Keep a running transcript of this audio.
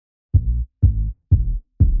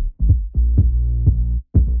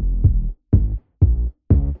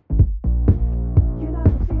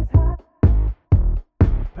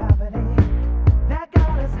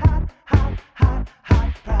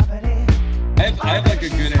I have like a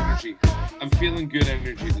good energy. I'm feeling good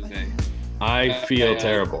energy today. I feel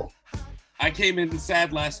terrible. I came in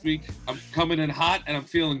sad last week. I'm coming in hot, and I'm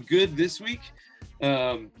feeling good this week.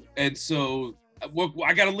 And so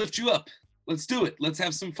I got to lift you up. Let's do it. Let's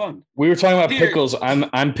have some fun. We were talking about pickles.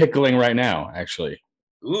 I'm pickling right now, actually.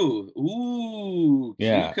 Ooh,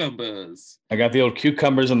 yeah. Cucumbers. I got the old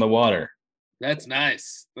cucumbers in the water. That's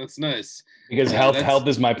nice. That's nice. Because health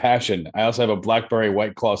is my passion. I also have a blackberry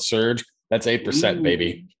White Claw Surge. That's 8%,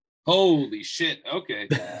 baby. Holy shit. Okay.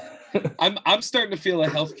 I'm starting to feel a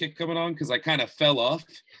health kick coming on because I kind of fell off.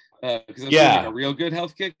 Because I'm feeling a real good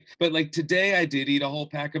health kick. But like today I did eat a whole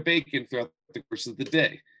pack of bacon throughout the course of the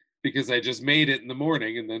day. Because I just made it in the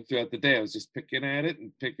morning, and then throughout the day I was just picking at it,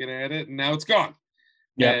 and now it's gone.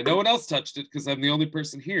 Yeah, and no one else touched it because I'm the only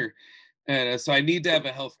person here, and so I need to have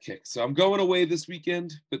a health kick. So I'm going away this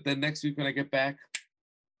weekend, but then next week when I get back,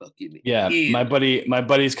 my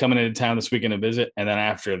buddy's coming into town this weekend to visit, and then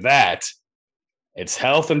after that, it's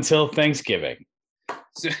health until Thanksgiving.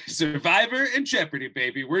 Survivor and Jeopardy,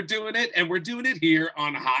 baby. We're doing it, and we're doing it here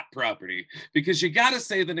on Hot Property because you got to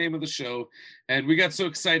say the name of the show, and we got so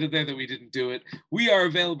excited there that we didn't do it. We are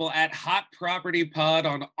available at Hot Property Pod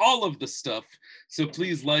on all of the stuff, so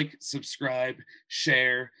please like, subscribe,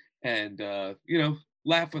 share, and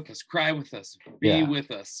laugh with us, cry with us, be with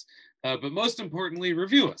us. But most importantly,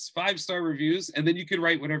 review us. 5-star reviews, and then you can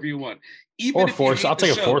write whatever you want. Even if I'll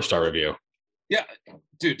take a 4-star review. Yeah,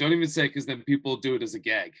 dude, don't even say, because then people do it as a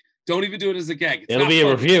gag. Don't even do it as a gag. It'll be a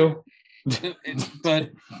review.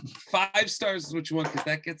 But 5 stars is what you want, because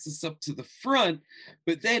that gets us up to the front.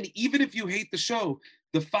 But then even if you hate the show,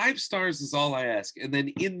 the 5 stars is all I ask. And then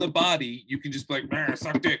in the body, you can just be like,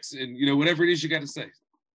 suck dicks, and whatever it is you got to say.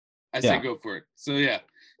 I say go for it. So yeah,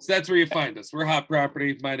 so that's where you find us. We're Hot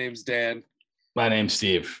Property. My name's Dan. My name's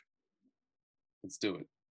Steve. Let's do it.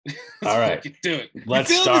 All right, do it.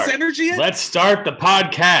 Let's start. This energy yet? Let's start the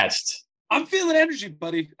podcast. I'm feeling energy,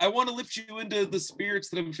 buddy. I want to lift you into the spirits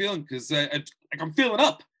that I'm feeling because I'm feeling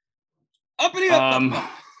up and up.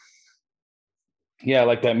 Yeah,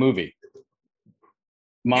 like that movie,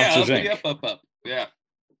 Monsters Inc. Up. Yeah,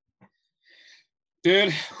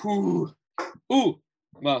 dude. Ooh.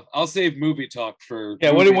 Well, I'll save movie talk for.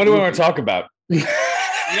 Yeah, what do we want to talk about?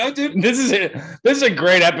 Dude. This is a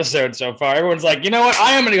great episode so far. Everyone's like, you know what?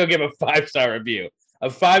 I am going to go give a 5-star review. A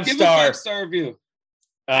 5-star review.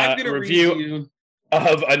 Review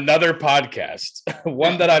of another podcast,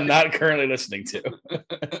 one that I'm not currently listening to.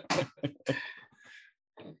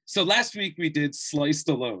 So last week we did Sly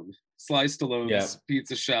Stallone. Sly Stallone's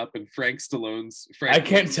pizza shop and Frank Stallone's. I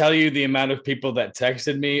can't tell you the amount of people that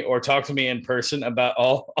texted me or talked to me in person about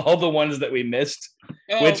all the ones that we missed,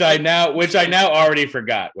 which I now already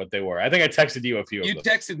forgot what they were. I think I texted you a few of them. You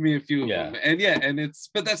texted me a few of them,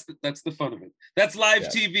 but that's the fun of it. That's live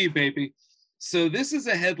TV, baby. So this is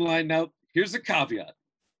a headline. Now here's a caveat.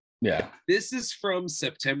 Yeah, this is from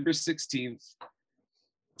September 16th,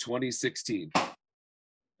 2016.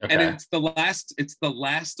 Okay. And it's the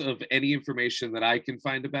last of any information that I can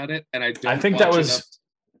find about it. And I think that was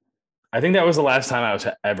the last time I was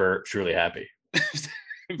ever truly happy.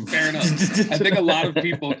 Fair enough. I think a lot of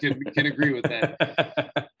people can agree with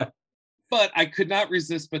that. But I could not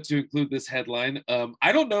resist but to include this headline.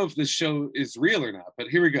 I don't know if this show is real or not, but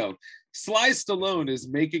here we go. Sly Stallone is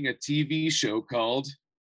making a TV show called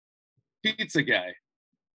Pizza Guy.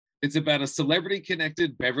 It's about a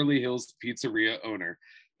celebrity-connected Beverly Hills pizzeria owner.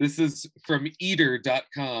 This is from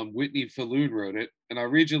eater.com. Whitney Falloon wrote it, and I'll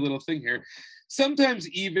read you a little thing here. Sometimes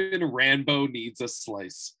even Rambo needs a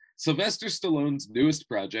slice. Sylvester Stallone's newest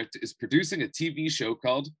project is producing a TV show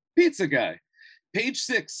called Pizza Guy. Page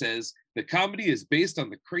 6 says, the comedy is based on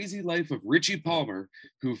the crazy life of Richie Palmer,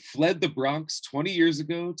 who fled the Bronx 20 years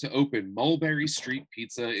ago to open Mulberry Street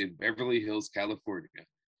Pizza in Beverly Hills, California.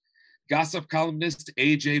 Gossip columnist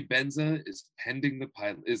AJ Benza is penning the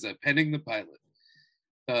pilot.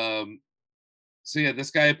 So yeah,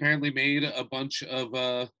 this guy apparently made a bunch of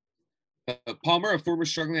Palmer, a former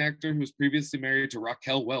struggling actor who was previously married to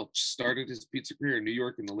Raquel Welch, started his pizza career in New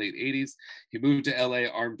York in the late 80s. He moved to LA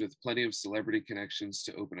armed with plenty of celebrity connections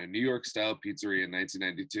to open a New York style pizzeria in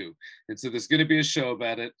 1992. And so there's going to be a show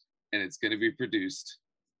about it, and it's going to be produced.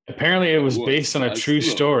 Apparently it was based on a true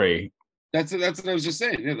story. That's what I was just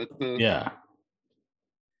saying.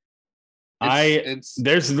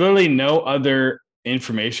 There's literally no other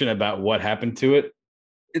information about what happened to it.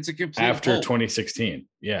 It's a complete after hole. 2016.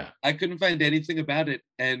 Yeah, I couldn't find anything about it,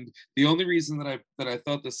 and the only reason that I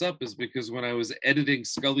thought this up is because when I was editing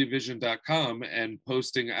ScullyVision.com and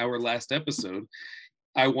posting our last episode,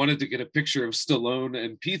 I wanted to get a picture of Stallone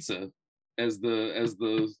and pizza as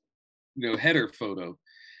the header photo.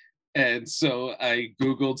 And so I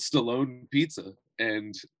Googled Stallone pizza,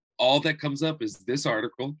 and all that comes up is this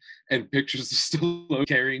article and pictures of Stallone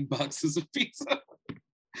carrying boxes of pizza.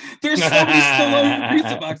 There's so many Stallone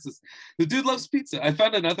pizza boxes. The dude loves pizza. I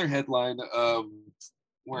found another headline.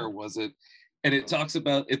 Where was it? And it talks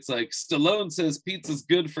about, it's like, Stallone says pizza's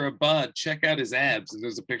good for a bod. Check out his abs. And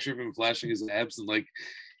there's a picture of him flashing his abs. And like,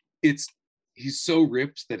 he's so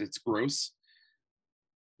ripped that it's gross.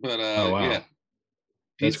 But oh, wow. yeah.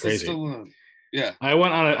 That's crazy. Stallone. Yeah. I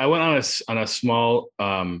went on a small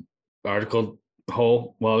article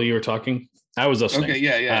hole while you were talking. I was listening. Okay,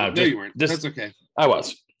 yeah. No, you weren't. That's okay. I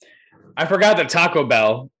was. I forgot that Taco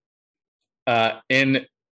Bell,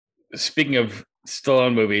 speaking of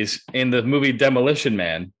Stallone movies, in the movie Demolition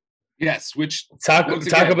Man. Yes, which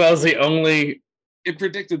Taco Bell is the only. It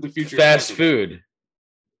predicted the future. Fast food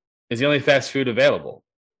is the only fast food available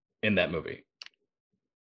in that movie.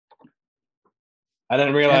 I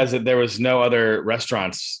didn't realize that there was no other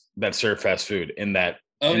restaurants that serve fast food in that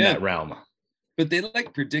that realm. But they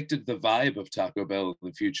like predicted the vibe of Taco Bell in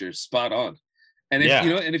the future, spot on. And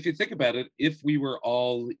if you think about it, if we were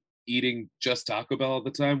all eating just Taco Bell all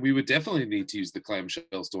the time, we would definitely need to use the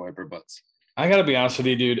clamshells to wipe our butts. I gotta be honest with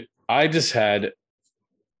you, dude. I've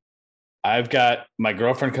got my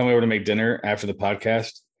girlfriend coming over to make dinner after the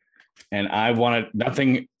podcast, and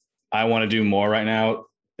nothing I want to do more right now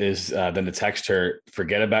is than to text her,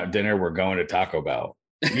 forget about dinner, we're going to Taco Bell.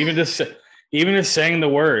 Even just saying the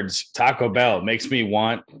words Taco Bell makes me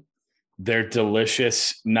want their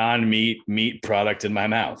delicious non-meat product in my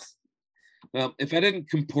mouth. Well, if I didn't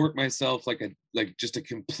comport myself like just a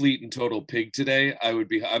complete and total pig today,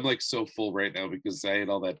 I'm like so full right now because I ate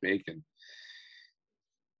all that bacon.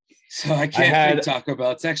 So I can't think Taco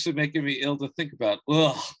Bell. It's actually making me ill to think about.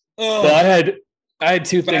 Ugh. But I had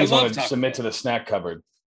two things I want to submit to the snack cupboard.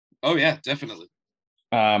 Oh yeah, definitely.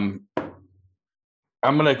 I'm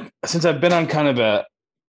gonna, since I've been on kind of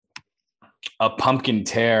a pumpkin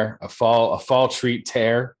tear, a fall treat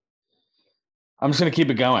tear, I'm just gonna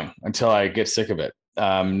keep it going until I get sick of it.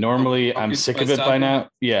 Normally I'm sick of it by now.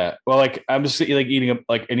 Yeah. Well, like I'm just like eating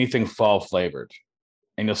like anything fall flavored,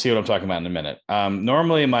 and you'll see what I'm talking about in a minute.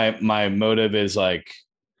 Normally my motive is like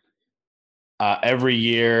every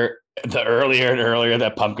year, the earlier and earlier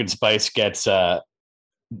that pumpkin spice gets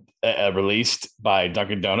released by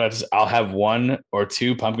Dunkin' Donuts, I'll have 1 or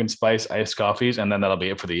 2 pumpkin spice iced coffees, and then that'll be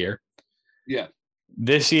it for the year. Yeah.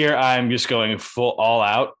 This year I'm just going full all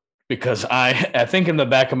out because I think in the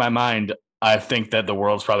back of my mind, I think that the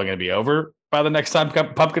world's probably going to be over by the next time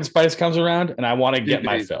pumpkin spice comes around, and I want to get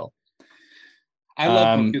my fill. I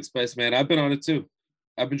love pumpkin spice, man. I've been on it too.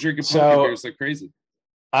 I've been drinking pumpkin beers like crazy.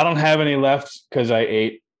 I don't have any left because I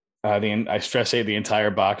ate I stress ate the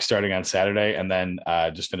entire box starting on Saturday, and then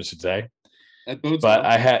just finished it today. But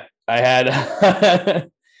I had I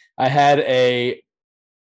had a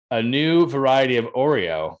new variety of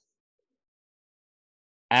Oreo,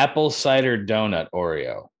 apple cider donut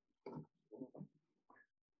Oreo,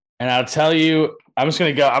 and I'll tell you, I'm not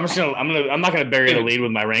gonna bury the lead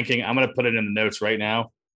with my ranking. I'm gonna put it in the notes right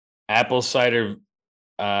now. Apple cider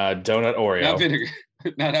donut Oreo. Not vinegar.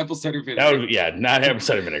 Not apple cider vinegar. Not apple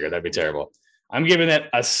cider vinegar. That'd be terrible. I'm giving it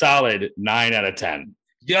a solid 9 out of 10.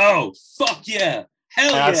 Yo, fuck yeah.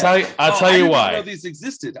 Hell yeah. I'll tell you why. I didn't know these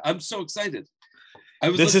existed. I'm so excited. I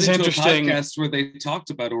was listening to a podcast where they talked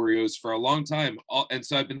about Oreos for a long time. And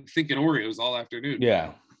so I've been thinking Oreos all afternoon.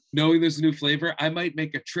 Yeah. Knowing there's a new flavor, I might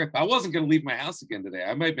make a trip. I wasn't going to leave my house again today.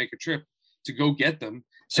 I might make a trip to go get them.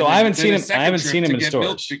 So I haven't seen them in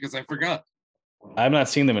stores because I forgot. I have not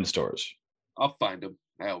seen them in stores. I'll find them.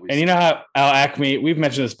 And you know how Acme, we've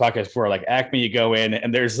mentioned this podcast before, like Acme, you go in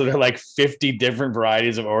and there's literally like 50 different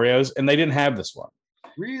varieties of Oreos, and they didn't have this one.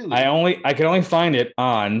 Really? I could only find it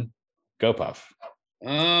on GoPuff.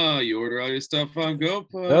 Oh, you order all your stuff on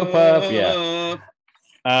GoPuff. GoPuff, yeah.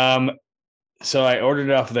 So I ordered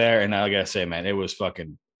it off there, and I gotta say, man, it was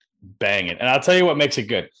fucking banging. And I'll tell you what makes it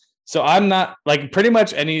good. So I'm not like pretty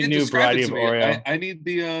much any new variety of Oreo. I need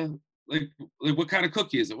the like what kind of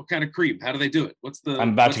cookie is it? What kind of cream? How do they do it? I'm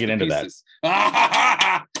about to get into that.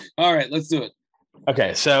 All right, let's do it.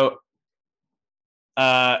 Okay, so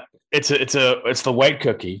it's the white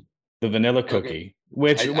cookie, the vanilla cookie,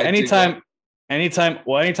 which anytime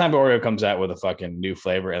Oreo comes out with a fucking new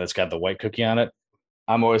flavor and it's got the white cookie on it,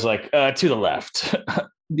 I'm always like, to the left.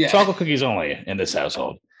 Yeah. Chocolate cookies only in this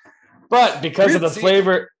household. But because of the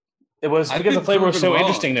flavor, the flavor was so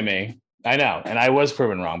interesting to me. I know, and I was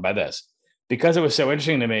proven wrong by this. Because it was so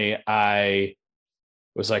interesting to me, I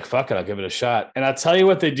was like, fuck it, I'll give it a shot. And I'll tell you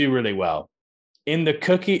what they do really well. In the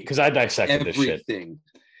cookie, because I dissected this shit.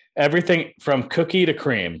 Everything from cookie to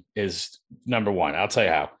cream is number one. I'll tell you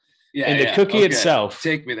how. Yeah. And the cookie itself,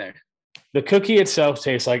 take me there. The cookie itself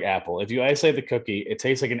tastes like apple. If you isolate the cookie, it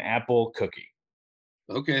tastes like an apple cookie.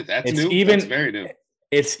 Okay, that's new. That's very new.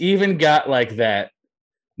 It's even got like that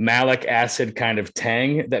malic acid kind of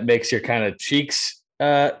tang that makes your kind of cheeks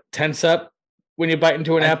tense up when you bite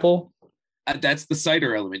into an apple. That's the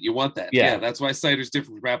cider element. You want that. Yeah. That's why cider's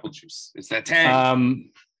different from apple juice. It's that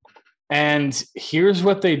tang. And here's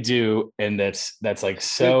what they do, and that's like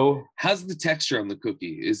so. How's the texture on the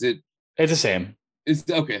cookie? Is it? It's the same. It's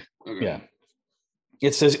okay. Yeah.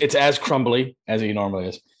 It's as crumbly as it normally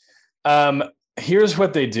is. Here's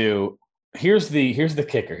what they do. Here's the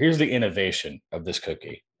kicker. Here's the innovation of this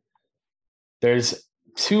cookie. There's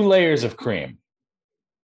 2 layers of cream.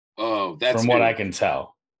 Oh, that's from what I can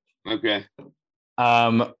tell. Okay.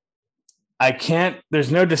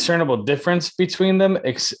 There's no discernible difference between them,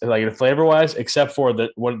 like flavor wise, except for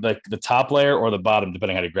the top layer or the bottom,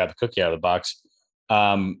 depending on how you grab the cookie out of the box,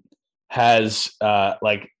 has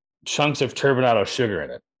like chunks of turbinado sugar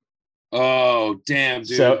in it. Oh, damn,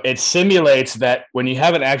 dude. So it simulates that when you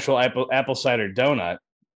have an actual apple cider donut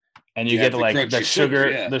and you get like the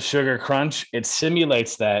sugar crunch, it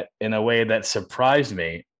simulates that in a way that surprised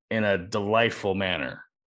me in a delightful manner.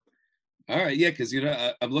 All right, yeah, because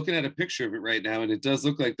I'm looking at a picture of it right now, and it does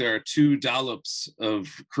look like there are 2 dollops of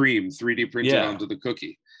cream 3D printed onto the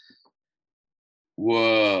cookie.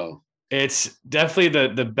 Whoa! It's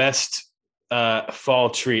definitely the best fall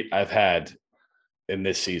treat I've had in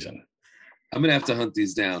this season. I'm gonna have to hunt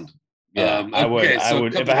these down. Yeah, I would.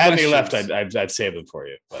 If I had any left, I'd save them for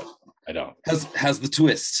you, but I don't. How's the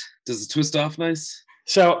twist? Does the twist off nice?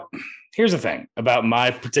 So here's the thing about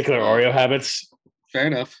my particular Oreo habits. Fair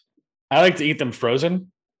enough. I like to eat them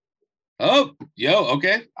frozen. Oh,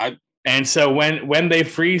 okay. And so when they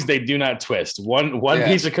freeze, they do not twist. One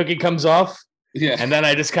piece of cookie comes off. Yeah. And then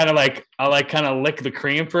I just kind of I'll lick the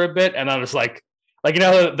cream for a bit, and I'll just like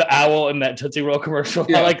the owl in that Tootsie Roll commercial.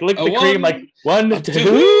 Yeah. I lick the cream 1,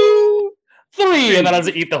 2, 3, and then I'll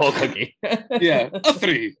just eat the whole cookie. Yeah, a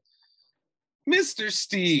 3. Mr.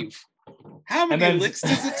 Steve, how many licks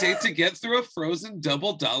does it take to get through a frozen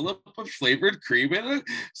double dollop of flavored cream in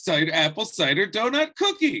a apple cider donut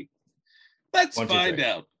cookie? Let's find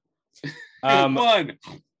out. 1,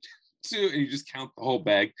 2, and you just count the whole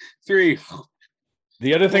bag. 3.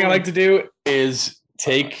 The other thing I like to do is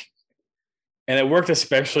take, and it worked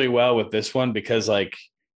especially well with this one because like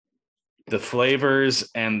the flavors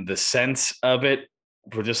and the sense of it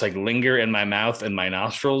would just like linger in my mouth and my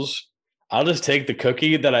nostrils. I'll just take the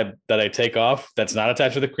cookie that I take off that's not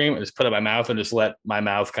attached to the cream and just put it in my mouth and just let my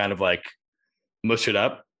mouth kind of like mush it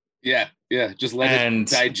up. Yeah. Just let it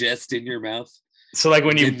digest in your mouth. So like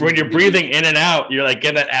when you're breathing in and out, you're like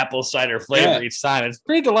getting that apple cider flavor each time. It's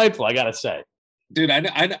pretty delightful, I gotta say. Dude, I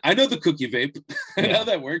know the cookie vape. I know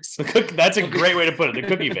that works. That's a great way to put it. The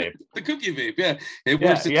cookie vape. The cookie vape, yeah. It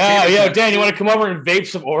works. Yeah. Dan, you want to come over and vape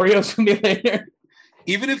some Oreos with me later?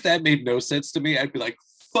 Even if that made no sense to me, I'd be like,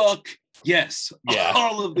 fuck yes. Yeah.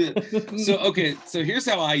 All of it. So here's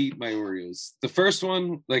how I eat my Oreos. The first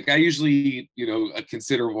one, like I usually eat, a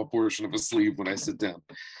considerable portion of a sleeve when I sit down.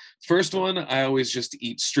 First one, I always just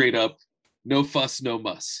eat straight up, no fuss, no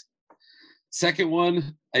muss. Second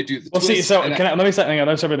one, I do the twist. See, so let me stop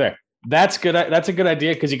over there. That's good. That's a good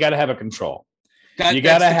idea because you got to have a control. You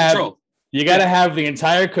got to have the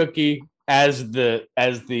entire cookie as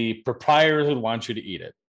the proprietors would want you to eat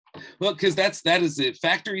it. Well, because that is it.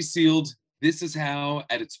 Factory sealed. This is how,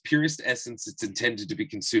 at its purest essence, it's intended to be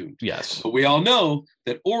consumed. Yes. But we all know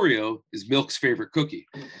that Oreo is Milk's favorite cookie.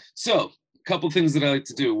 So, a couple things that I like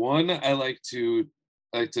to do. One, I like to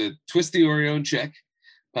twist the Oreo and check.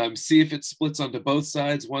 See if it splits onto both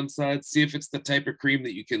sides, one side, see if it's the type of cream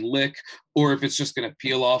that you can lick or if it's just going to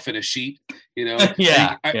peel off in a sheet, Are you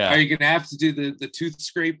going to have to do the tooth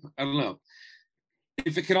scrape? I don't know.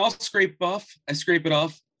 If it can all scrape off, I scrape it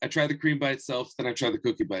off. I try the cream by itself, then I try the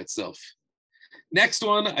cookie by itself. Next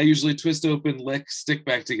one, I usually twist open, lick, stick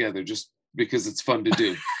back together just because it's fun to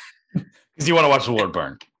do. Because you want to watch the Lord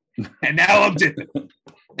burn. And now I'm dipping.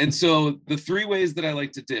 And so the 3 ways that I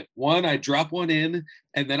like to dip. 1, I drop one in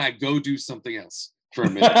and then I go do something else for a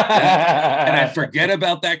minute. And I forget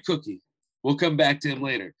about that cookie. We'll come back to him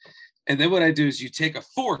later. And then what I do is you take a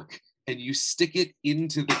fork and you stick it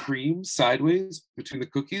into the cream sideways between the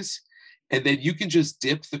cookies. And then you can just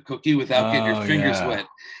dip the cookie without getting your fingers wet.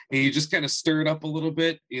 And you just kind of stir it up a little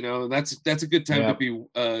bit, and that's a good time to be,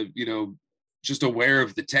 just aware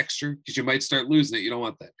of the texture because you might start losing it. You don't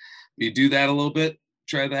want that. You do that a little bit.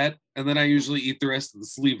 try that. And then I usually eat the rest of the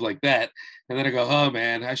sleeve like that. And then I go, oh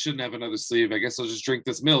man, I shouldn't have another sleeve. I guess I'll just drink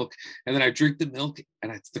this milk. And then I drink the milk,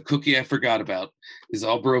 and it's the cookie I forgot about is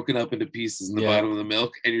all broken up into pieces in the bottom of the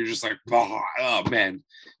milk. And you're just like, oh man,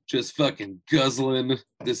 just fucking guzzling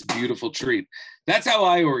this beautiful treat. That's how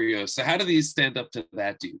I Oreo. So how do these stand up to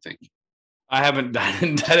that, do you think? I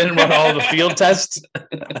didn't run all the field tests.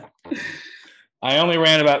 I only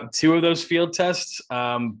ran about 2 of those field tests,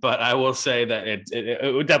 but I will say that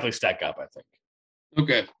it would definitely stack up, I think.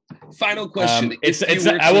 Okay. Final question.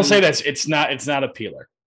 I will say this: it's not a peeler.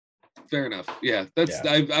 Fair enough. Yeah,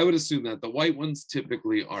 I would assume that the white ones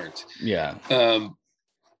typically aren't. Yeah.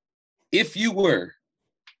 If you were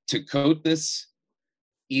to coat this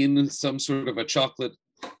in some sort of a chocolate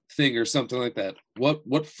thing or something like that,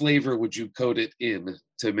 what flavor would you coat it in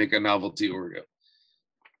to make a novelty Oreo?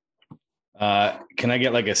 Can I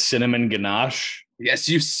get like a cinnamon ganache? Yes,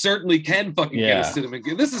 you certainly can fucking get a cinnamon.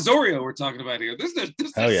 This is Oreo we're talking about here. There's no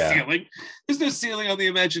ceiling. There's no ceiling on the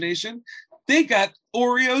imagination. They got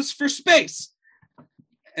Oreos for space.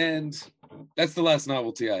 And that's the last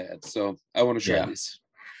novelty I had. So I want to try these.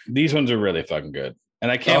 These ones are really fucking good.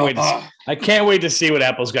 And I can't wait to see what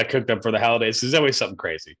Apple's got cooked up for the holidays. There's always something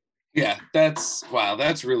crazy. Yeah, that's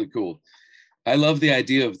really cool. I love the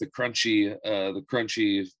idea of the crunchy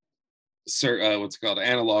what's it called,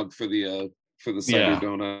 analog for the cider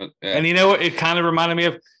donut. Yeah. And you know what it kind of reminded me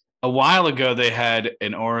of? A while ago they had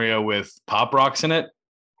an Oreo with Pop Rocks in it.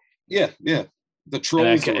 Yeah. The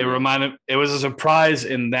Trolls. It was a surprise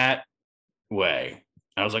in that way.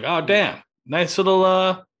 I was like, oh damn, nice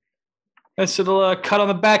little cut on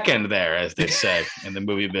the back end there, as they say in the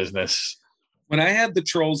movie business. When I had the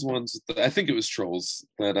Trolls ones, I think it was Trolls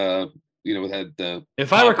that had the.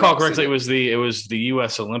 If I recall correctly, it was the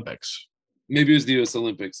U.S. Olympics. Maybe it was the U.S.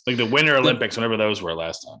 Olympics, like the Winter Olympics, whenever those were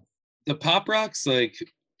last time. The Pop Rocks, like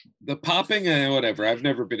the popping, whatever. I've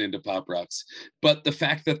never been into Pop Rocks, but the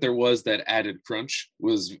fact that there was that added crunch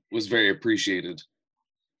was very appreciated.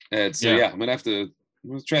 And so I'm gonna have to.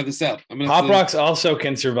 Let's try this out. Pop Rocks also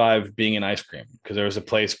can survive being an ice cream because there was a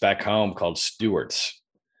place back home called Stewart's.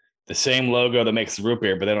 The same logo that makes the root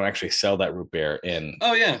beer, but they don't actually sell that root beer in.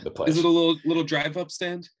 Oh yeah, the place. Is it a little drive-up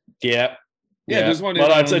stand? Yeah. There's one.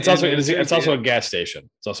 Well, it's also a gas station.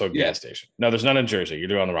 It's also a gas station. No, there's none in Jersey. You're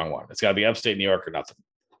doing the wrong one. It's got to be upstate New York or nothing.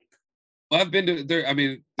 Well, I've been to there. I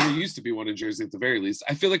mean, there used to be one in Jersey at the very least.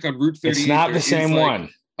 I feel like on Route 38, it's not the same one.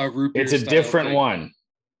 A root beer. It's a different one.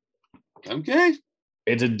 Okay.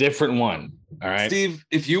 It's a different one. All right, Steve.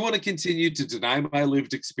 If you want to continue to deny my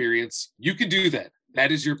lived experience, you can do that.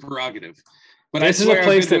 That is your prerogative. But this is a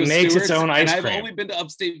place that makes its own ice cream. I've only been to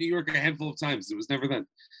upstate New York a handful of times. It was never then.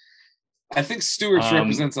 I think Stewart's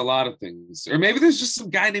represents a lot of things. Or maybe there's just some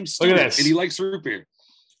guy named Stewart and he likes root beer.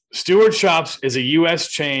 Stewart Shops is a U.S.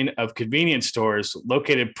 chain of convenience stores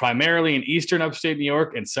located primarily in eastern upstate New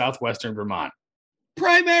York and southwestern Vermont.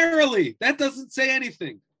 Primarily. That doesn't say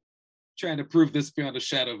anything. Trying to prove this beyond a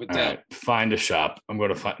shadow of a doubt. Right, find a shop. I'm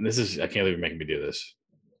going to find this. I can't even make me do this.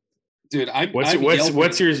 Dude,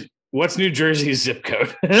 what's New Jersey's zip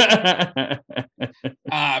code?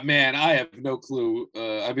 Man, I have no clue.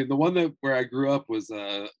 I mean, the one where I grew up was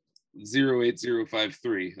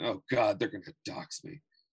 08053. Oh God, they're gonna dox me.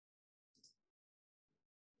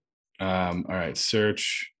 All right,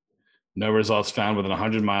 search. No results found within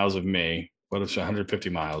 100 miles of me. What is 150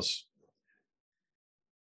 miles?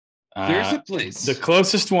 There's a place. The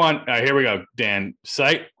closest one. All right, here we go, Dan.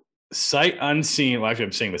 Sight unseen. Well, actually,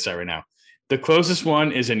 I'm seeing the site right now. The closest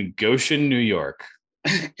one is in Goshen, New York.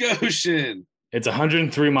 Goshen. It's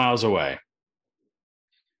 103 miles away.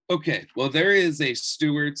 Okay. Well, there is a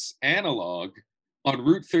Stewart's analog on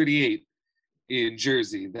Route 38 in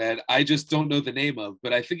Jersey that I just don't know the name of,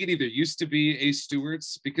 but I think it either used to be a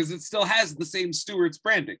Stewart's because it still has the same Stewart's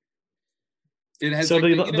branding. It has. So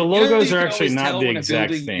the logos are actually not the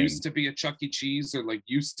exact thing. Used to be a Chuck E. Cheese or like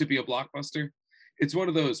used to be a Blockbuster. It's one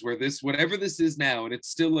of those where whatever this is now, and it's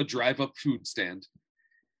still a drive-up food stand.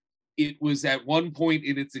 It was at one point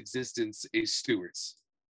in its existence a Stewart's.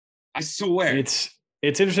 I swear. It's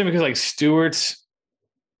interesting because like Stewart's,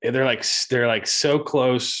 they're like so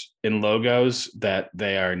close in logos that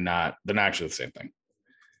they're not actually the same thing.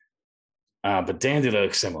 But damn, they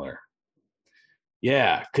look similar.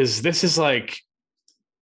 Yeah, because this is like,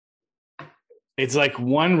 it's like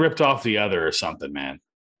one ripped off the other or something, man.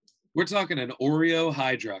 We're talking an Oreo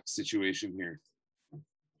Hydrox situation here.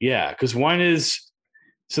 Yeah, because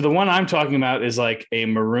the one I'm talking about is like a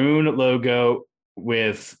maroon logo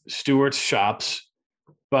with Stewart's Shops,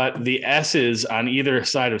 but the S's on either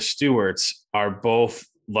side of Stewart's are both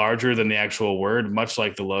larger than the actual word, much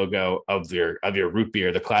like the logo of your root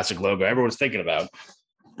beer, the classic logo everyone's thinking about.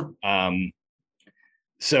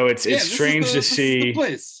 So it's strange to see. This is the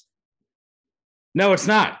place. No, it's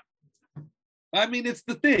not. I mean, it's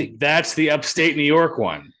the thing. That's the upstate New York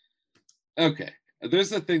one. Okay.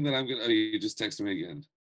 There's a thing that I'm gonna. Oh, you just texted me again.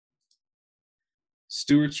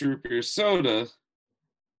 Stewart's root beer soda.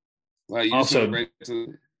 Wow, you also right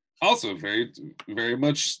to. Also, very, very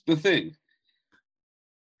much the thing.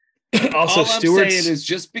 Also, all I'm saying is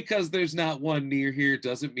just because there's not one near here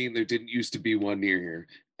doesn't mean there didn't used to be one near here.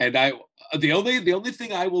 And the only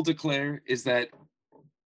thing I will declare is that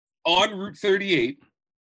on Route 38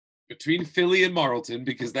 between Philly and Marlton,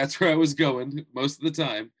 because that's where I was going most of the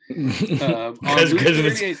time.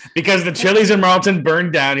 Because the Chili's in Marlton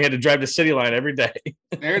burned down, you had to drive the city line every day.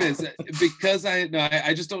 There it is. Because I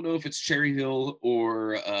just don't know if it's Cherry Hill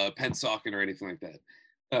or Pennsauken or anything like that.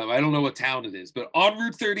 I don't know what town it is, but on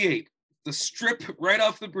Route 38, the strip right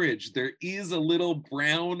off the bridge, there is a little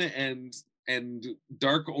brown and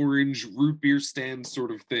dark orange root beer stand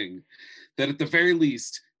sort of thing that at the very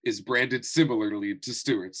least is branded similarly to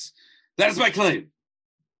Stewart's. That is my claim.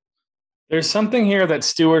 There's something here that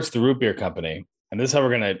Stewart's the root beer company, and this is how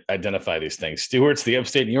we're going to identify these things. Stewart's the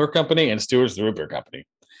upstate New York company, and Stewart's the root beer company.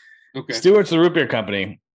 Okay. Stewart's the root beer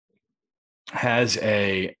company has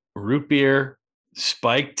a root beer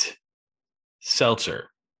spiked seltzer,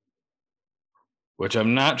 which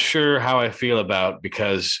I'm not sure how I feel about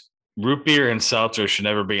because root beer and seltzer should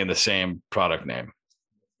never be in the same product name.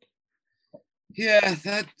 Yeah,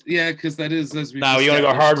 because that is as we. Now you want to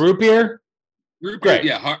go hard root beer? Root beer,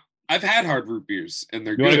 yeah. I've had hard root beers, and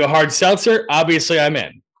they're. You want to go hard seltzer? Obviously, I'm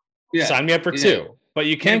in. Yeah, sign me up for two. But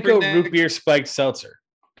you can't go root beer spiked seltzer.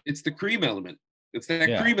 It's the cream element. It's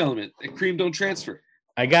that cream element. The cream don't transfer.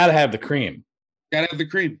 I gotta have the cream. Gotta have the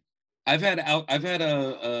cream. I've had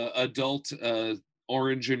a adult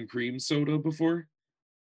orange and cream soda before.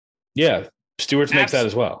 Yeah, Stewart's makes that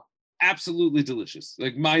as well. Absolutely delicious,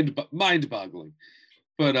 like mind-boggling.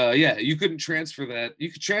 But you couldn't transfer that.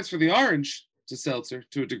 You could transfer the orange to seltzer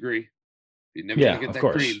to a degree. You're never gonna get that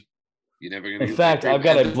cream. You're never gonna. In fact, I've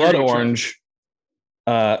got a blood orange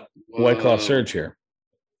White Claw Surge here.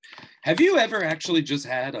 Have you ever actually just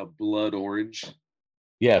had a blood orange?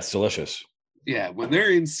 Yeah, it's delicious. Yeah, when they're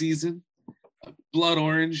in season, a blood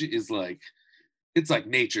orange is it's like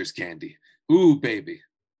nature's candy. Ooh, baby.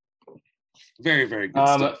 Very, very good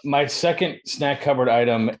stuff. My second snack cupboard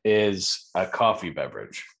item is a coffee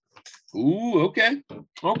beverage. Ooh, okay.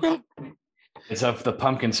 It's of the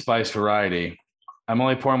pumpkin spice variety. I'm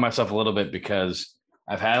only pouring myself a little bit because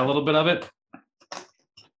I've had a little bit of it,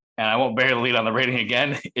 and I won't bear the lead on the rating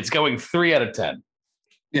again. It's going 3 out of 10.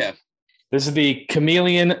 Yeah. This is the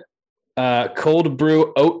Chameleon cold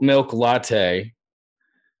brew oat milk latte.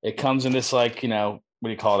 It comes in this what do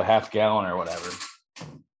you call it, a half gallon or whatever.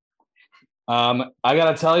 I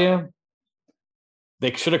gotta tell you,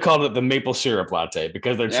 they should have called it the maple syrup latte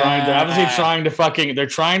because they're obviously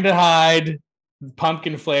trying to hide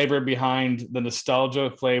pumpkin flavor behind the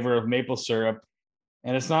nostalgia flavor of maple syrup,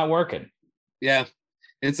 and it's not working. Yeah,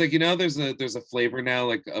 it's there's a flavor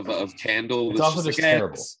now of candle. It's also just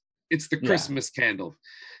terrible. It's the Christmas candle.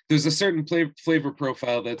 There's a certain flavor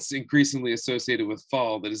profile that's increasingly associated with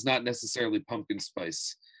fall that is not necessarily pumpkin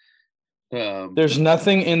spice. There's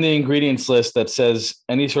nothing in the ingredients list that says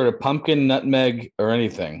any sort of pumpkin, nutmeg, or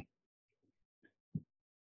anything.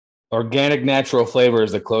 Organic natural flavor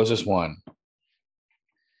is the closest one.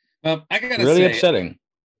 I gotta really say, upsetting.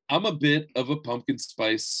 I'm a bit of a pumpkin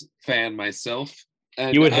spice fan myself.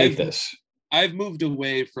 And you would hate this. I've moved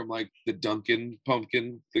away from the Dunkin'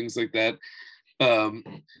 pumpkin, things like that.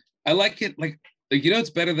 I like it it's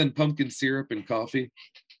better than pumpkin syrup and coffee.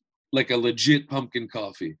 Like a legit pumpkin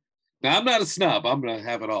coffee. Now, I'm not a snob. I'm going to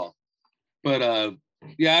have it all. But, I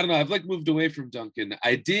don't know. I've moved away from Dunkin'.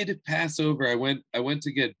 I did pass over. I went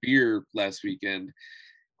to get beer last weekend.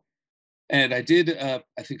 And I did, I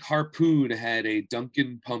think Harpoon had a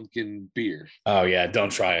Dunkin' pumpkin beer. Oh, yeah.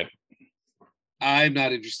 Don't try it. I'm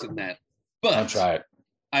not interested in that. But don't try it.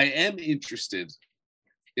 I am interested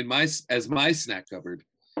in my snack cupboard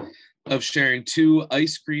of sharing 2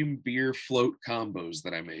 ice cream beer float combos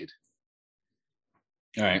that I made.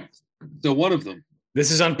 All right. So one of them. This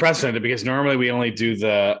is unprecedented because normally we only do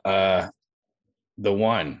the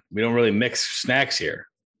one. We don't really mix snacks here.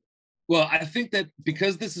 Well, I think that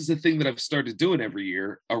because this is a thing that I've started doing every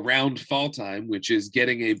year around fall time, which is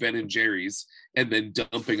getting a Ben & Jerry's and then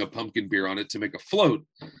dumping a pumpkin beer on it to make a float,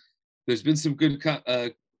 there's been some good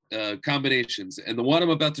combinations. And the one I'm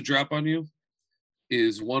about to drop on you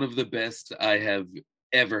is one of the best I have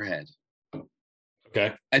ever had.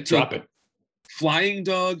 Okay. I took Drop it. Flying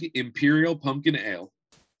Dog Imperial Pumpkin Ale,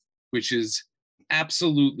 which is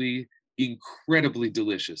absolutely incredibly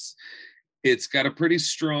delicious. It's got a pretty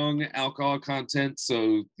strong alcohol content,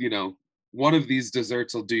 so, one of these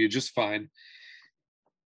desserts will do you just fine.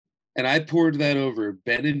 And I poured that over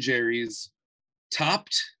Ben & Jerry's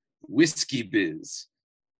Topped Whiskey Biz,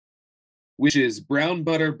 which is brown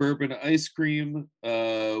butter bourbon ice cream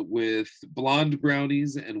with blonde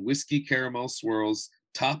brownies and whiskey caramel swirls,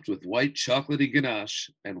 topped with white chocolatey ganache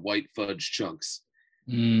and white fudge chunks.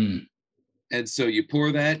 And so you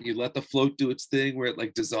pour that, you let the float do its thing where it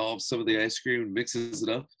like dissolves some of the ice cream and mixes it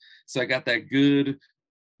up. So I got that good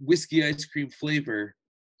whiskey ice cream flavor,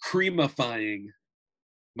 creamifying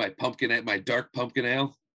my dark pumpkin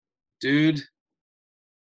ale. Dude,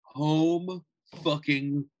 home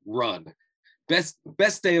fucking run.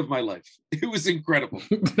 Best day of my life. It was incredible.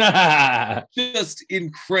 Just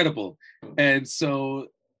incredible. And so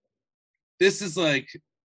this is a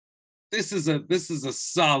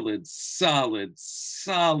solid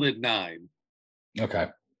 9. Okay.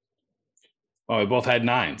 Oh, we both had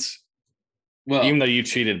 9s. Well, even though you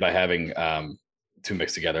cheated by having 2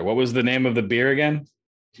 mixed together. What was the name of the beer again?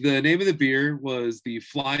 The name of the beer was the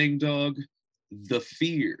Flying Dog The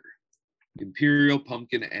Fear Imperial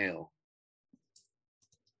Pumpkin Ale.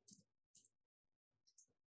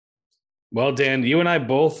 Well, Dan, you and I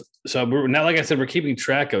both. So we're not, like I said, we're keeping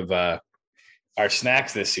track of our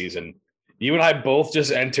snacks this season. You and I both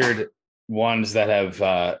just entered ones that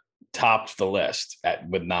have topped the list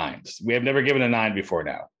with 9s. We have never given a 9 before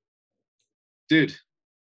now. Dude,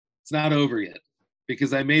 it's not over yet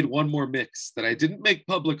because I made one more mix that I didn't make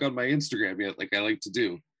public on my Instagram yet, like I like to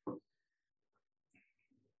do.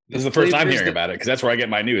 This is the first time hearing about it because that's where I get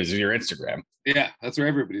my news, is your Instagram. Yeah, that's where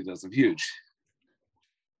everybody does. I'm huge.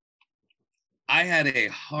 I had a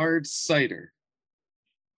hard cider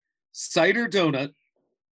donut,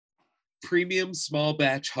 premium small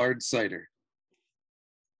batch hard cider.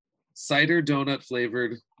 Cider donut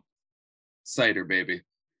flavored cider, baby.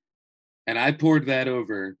 And I poured that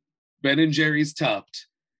over Ben & Jerry's topped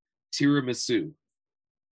tiramisu.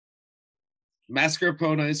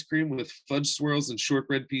 Mascarpone ice cream with fudge swirls and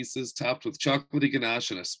shortbread pieces topped with chocolatey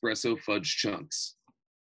ganache and espresso fudge chunks.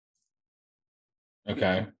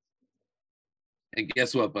 Okay. And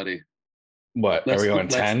guess what, buddy? What? Are we going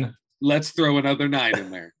 10? Let's throw another 9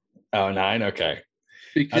 in there. Oh, 9? Okay.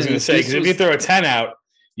 Because I was going to say, because if you throw a 10 out,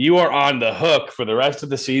 you are on the hook for the rest of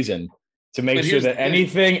the season to make sure that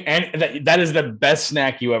that is the best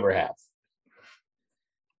snack you ever have.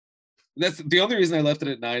 That's the only reason I left it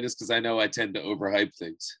at 9 is because I know I tend to overhype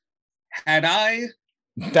things. That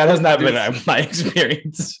has not been my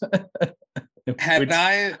experience.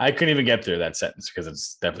 I couldn't even get through that sentence because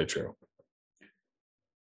it's definitely true.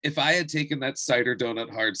 If I had taken that cider donut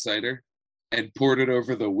hard cider and poured it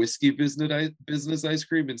over the whiskey business ice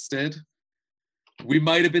cream instead, we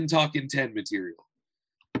might have been talking 10 material.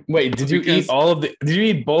 Wait, did you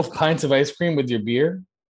eat both pints of ice cream with your beer?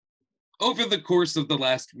 Over the course of the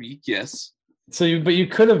last week, yes. But you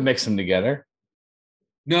could have mixed them together.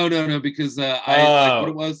 No, because what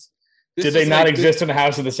it was. Did they not exist in the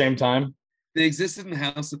house at the same time? They existed in the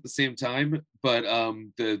house at the same time, but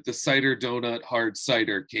the cider donut hard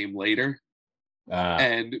cider came later.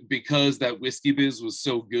 And because that whiskey biz was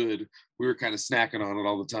so good, we were kind of snacking on it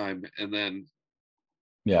all the time. And then,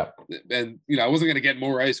 yeah. And, I wasn't going to get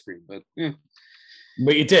more ice cream, but yeah.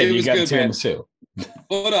 But you did. You got tiramisu.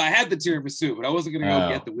 Well, no, I had the tiramisu, but I wasn't going to go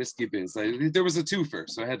get the whiskey biz. There was a twofer,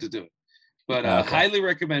 so I had to do it. But highly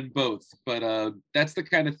recommend both. But that's the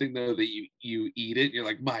kind of thing, though, that you eat it, and you're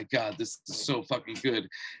like, my God, this is so fucking good.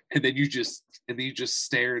 And then you just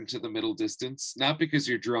stare into the middle distance, not because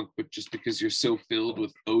you're drunk, but just because you're so filled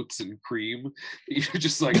with oats and cream. You're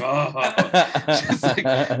just like,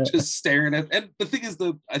 just staring at. And the thing is,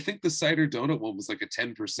 I think the cider donut one was like a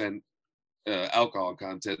 10% alcohol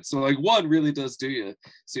content. So like one really does do you.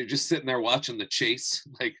 So you're just sitting there watching the chase,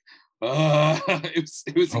 like. It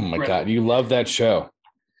was oh incredible. My God, you love that show,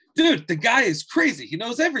 dude. The guy is crazy. He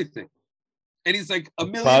knows everything, and he's like a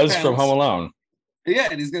million Buzz pounds. From Home Alone. Yeah,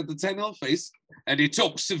 and he's got the 10-year face, and he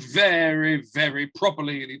talks very, very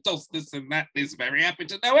properly, and he does this and that. And he's very happy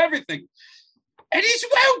to know everything, and he's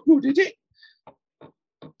well good at it.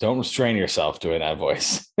 Don't restrain yourself doing that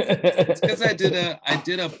voice. It's because I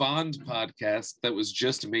did a Bond podcast that was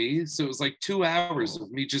just me, so it was like 2 hours of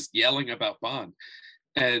me just yelling about Bond.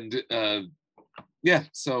 And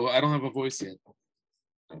so I don't have a voice yet.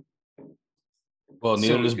 Well,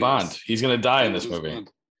 neither does Bond. He's gonna die in this movie.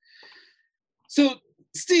 Bond. So,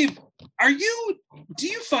 Steve, do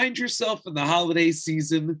you find yourself in the holiday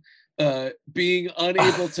season being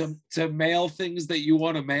unable to mail things that you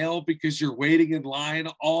want to mail because you're waiting in line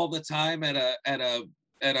all the time at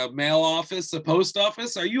a mail office, a post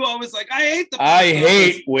office? Are you always like, I hate the post office.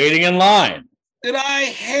 Hate waiting in line. And I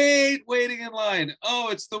hate waiting in line. Oh,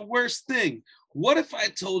 it's the worst thing. What if I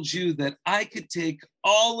told you that I could take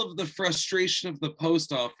all of the frustration of the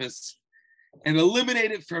post office and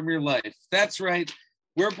eliminate it from your life? That's right.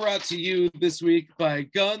 We're brought to you this week by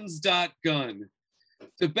guns.gun,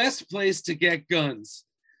 the best place to get guns.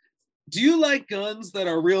 Do you like guns that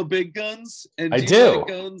are real big guns? And do you like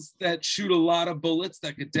guns that shoot a lot of bullets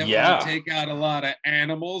that could definitely take out a lot of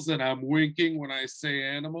animals? And I'm winking when I say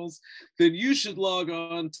animals. Then you should log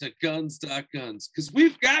on to guns.guns because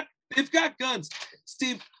they've got guns.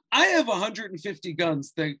 Steve, I have 150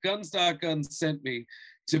 guns that guns.guns sent me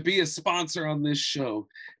to be a sponsor on this show.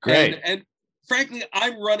 Great. And frankly,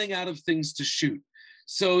 I'm running out of things to shoot.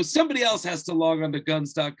 So somebody else has to log on to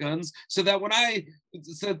guns.guns so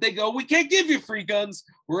that they go, we can't give you free guns.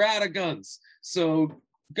 We're out of guns. So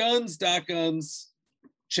guns.guns,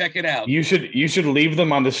 check it out. You should leave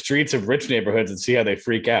them on the streets of rich neighborhoods and see how they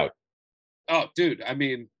freak out. Oh, dude. I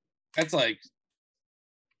mean, that's like,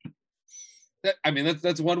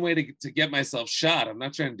 that's one way to get myself shot. I'm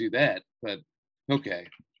not trying to do that, but okay.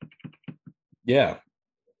 Yeah.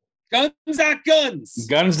 Guns.guns.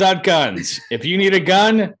 Guns.guns. If you need a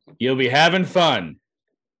gun, you'll be having fun.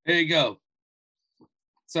 There you go.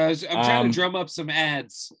 So I'm trying to drum up some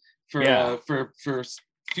ads for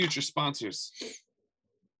future sponsors.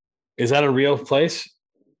 Is that a real place?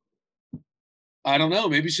 I don't know.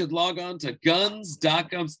 Maybe you should log on to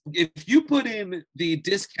guns.guns. If you put in the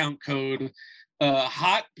discount code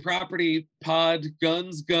Hot Property Pod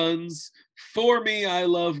Guns for me, I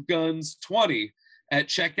love guns 20 at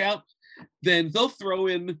checkout, then they'll throw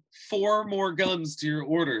in 4 more guns to your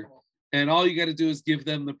order. And all you got to do is give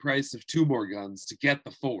them the price of 2 more guns to get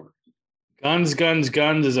the 4. Guns, Guns,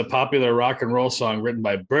 Guns is a popular rock and roll song written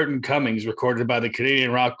by Burton Cummings, recorded by the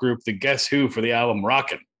Canadian rock group The Guess Who for the album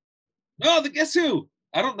Rockin'. Oh, The Guess Who.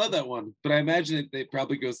 I don't know that one, but I imagine it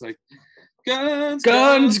probably goes like, guns,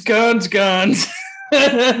 guns, guns, guns.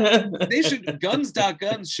 They should,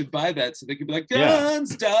 guns.guns should buy that so they can be like,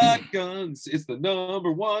 guns.guns is the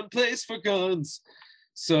 #1 place for guns.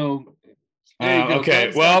 So there you go. Okay,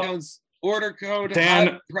 guns, well, guns. Order code Dan,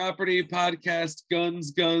 Hot Property Podcast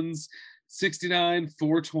guns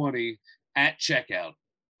 69420 at checkout.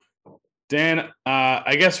 Dan,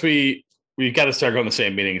 I guess we got to start going to the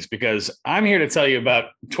same meetings because I'm here to tell you about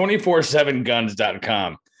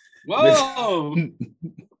 247guns.com. Whoa!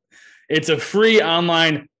 It's a free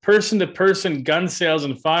online person-to-person gun sales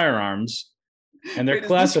and firearms, and they're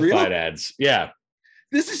classified ads. Yeah.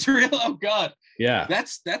 This is real? Oh God. Yeah.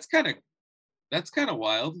 That's kind of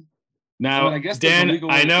wild. Now, I guess Dan,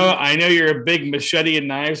 I know you're a big machete and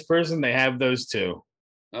knives person. They have those too.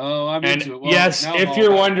 Oh, I'm into it. Well, yes, if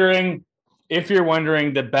you're wondering,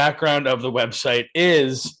 the background of the website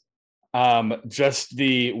is just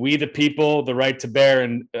we the people, the right to bear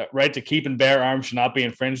and right to keep and bear arms should not be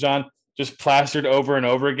infringed on, just plastered over and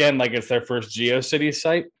over again like it's their first GeoCities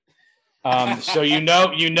site. So you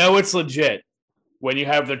know it's legit when you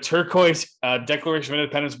have the turquoise Declaration of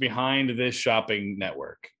Independence behind this shopping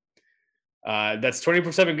network. That's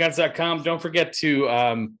 247guns.com. Don't forget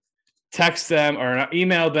to text them or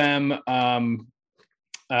email them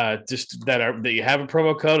just that you have a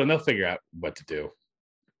promo code, and they'll figure out what to do.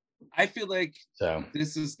 I feel like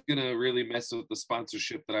this is gonna really mess with the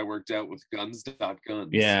sponsorship that I worked out with guns.guns.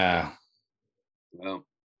 Yeah. Well,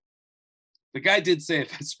 the guy did say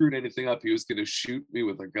if I screwed anything up, he was gonna shoot me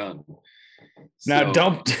with a gun. Now,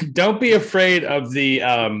 don't be afraid of the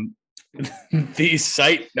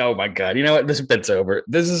site. Oh my God! You know what? This bit's over.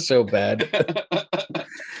 This is so bad.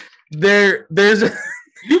 There's.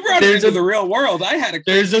 You brought it into the real world. I had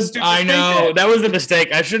I know that was a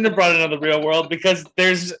mistake. I shouldn't have brought it into the real world because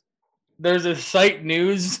there's a site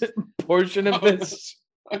news portion of this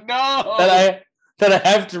that I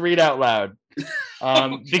have to read out loud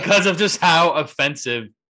because of just how offensive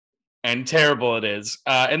and terrible it is,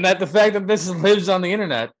 and that the fact that this lives on the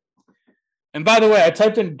internet. And by the way, I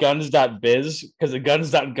typed in guns.biz because the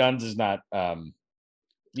guns.guns is not.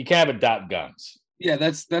 You can't have a .guns. Yeah,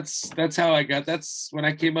 that's how I got. That's when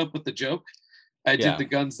I came up with the joke. I did the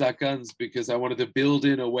guns.guns because I wanted to build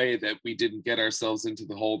in a way that we didn't get ourselves into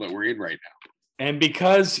the hole that we're in right now. And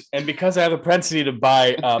because I have a propensity to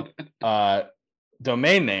buy up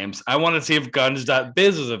domain names, I want to see if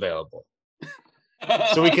guns.biz is available.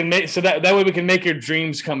 So we can make that way we can make your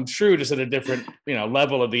dreams come true just at a different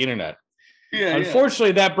level of the internet.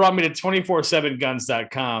 Unfortunately, that brought me to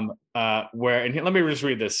 247guns.com, where, and let me just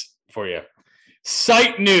read this. for you.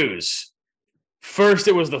 Site news. First,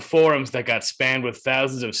 it was the forums that got spammed with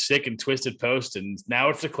thousands of sick and twisted posts, and now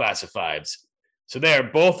it's the classifieds. So they are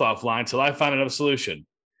both offline till I find another solution.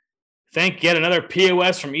 Thank yet another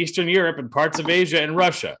POS from Eastern Europe and parts of Asia and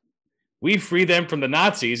Russia. We free them from the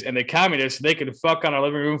Nazis and the communists so they can fuck on our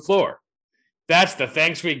living room floor. That's the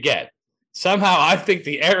thanks we get. Somehow I think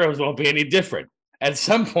the arrows won't be any different. At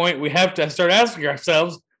some point, we have to start asking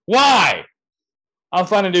ourselves, why? I'll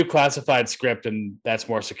find a new classified script, and that's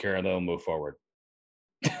more secure, and then we'll move forward.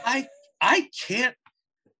 I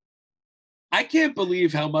can't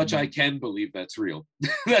believe how much I can believe that's real.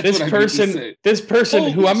 That's this person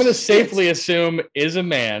Holy who I'm going to shit. safely assume is a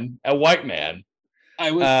man, a white man.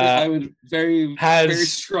 I would very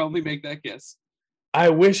strongly make that guess. I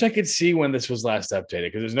wish I could see when this was last updated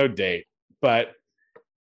because there's no date. But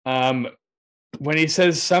when he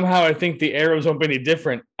says somehow I think the arrows won't be any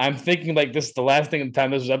different, I'm thinking like this is the last thing in the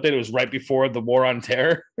time this was updated. It was right before the war on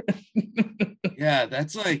terror. Yeah,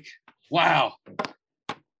 that's like, wow.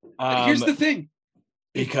 Here's the thing.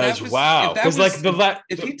 If he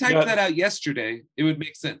typed that out yesterday, it would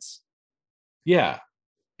make sense. Yeah.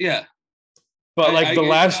 Yeah. But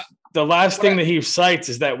the last thing that he cites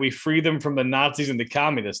is that we free them from the Nazis and the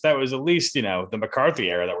communists. That was at least, the McCarthy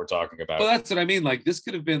era that we're talking about. Well, that's what I mean. Like this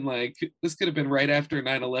could have been right after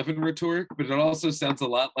 9/11 rhetoric, but it also sounds a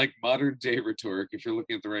lot like modern day rhetoric if you're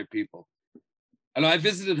looking at the right people. And I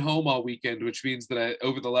visited home all weekend, which means that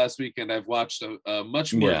over the last weekend, I've watched a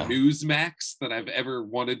much more Newsmax than I've ever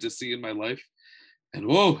wanted to see in my life. And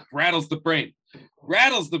whoa, rattles the brain.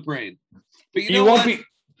 But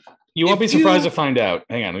you won't be surprised to find out.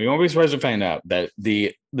 Hang on, you won't be surprised to find out that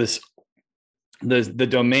the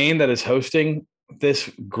domain that is hosting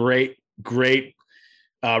this great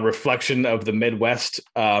reflection of the Midwest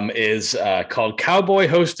is called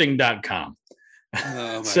cowboyhosting.com.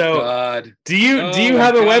 Oh my God. Do you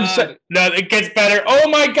have a website? No, it gets better. Oh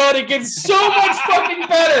my God, it gets so much fucking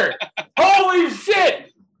better. Holy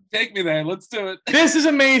shit. Take me there. Let's do it. This is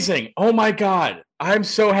amazing. Oh my God. I'm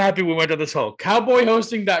so happy we went to this hole.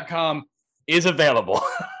 Cowboyhosting.com is available.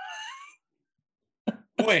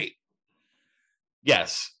 Wait.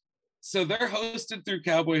 Yes. So they're hosted through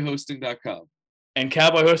cowboyhosting.com. And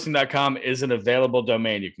cowboyhosting.com is an available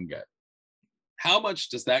domain you can get. How much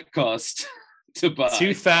does that cost to buy?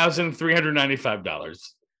 $2,395.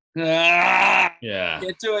 Yeah.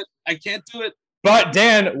 I can't do it. But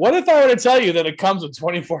Dan, what if I were to tell you that it comes with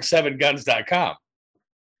 247guns.com?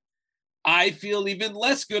 I feel even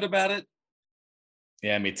less good about it.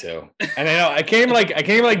 Yeah, me too. And I know I can't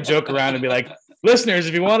even joke around and be like, listeners,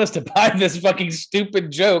 if you want us to buy this fucking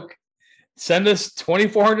stupid joke, send us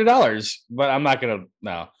 $2,400. But I'm not gonna.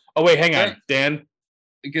 No. Oh wait, hang on, Dan.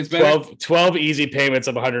 It gets better. 12 easy payments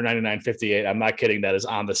of $199.58. I'm not kidding. That is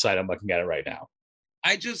on the site. I'm looking at it right now.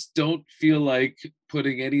 I just don't feel like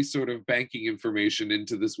putting any sort of banking information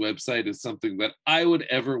into this website is something that I would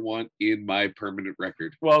ever want in my permanent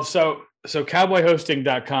record. Well, so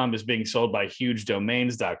cowboyhosting.com is being sold by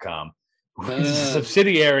hugedomains.com, which is a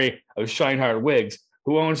subsidiary of Scheinhardt Wiggs,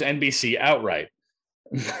 who owns NBC outright.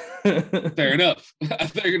 Fair enough.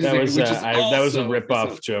 That was a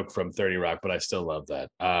rip-off joke from 30 Rock, but I still love that.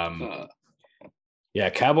 Yeah,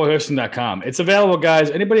 cowboyhosting.com. It's available,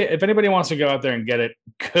 guys. If anybody wants to go out there and get it,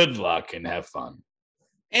 good luck and have fun.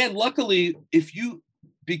 And luckily,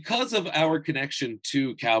 because of our connection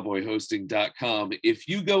to cowboyhosting.com, if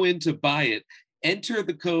you go in to buy it, enter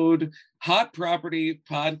the code Hot Property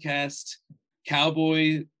Podcast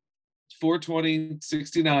Cowboy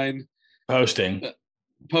 42069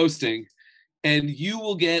 posting, and you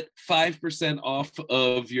will get 5% off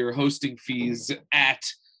of your hosting fees at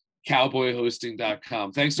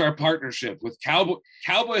cowboyhosting.com. Thanks to our partnership with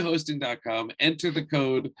cowboyhosting.com. Enter the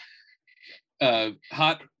code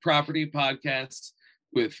Hot Property Podcast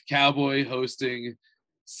with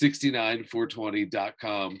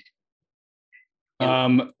cowboyhosting69420.com.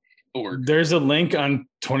 There's a link on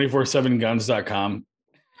 247guns.com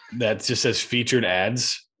that just says featured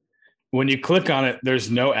ads. When you click on it,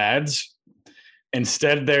 there's no ads.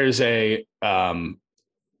 Instead, there's a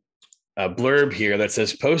blurb here that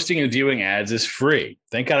says posting and viewing ads is free.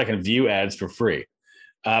 Thank God I can view ads for free.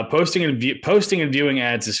 Posting and viewing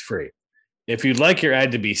ads is free. If you'd like your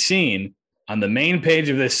ad to be seen on the main page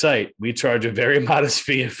of this site, we charge a very modest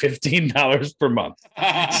fee of $15 per month.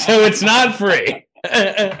 So it's not free.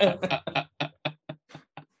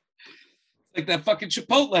 Like that fucking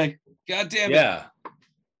Chipotle. God damn it. Yeah.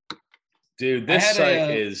 Dude, this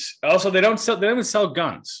site is also they don't even sell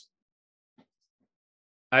guns.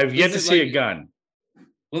 I've yet to see a gun.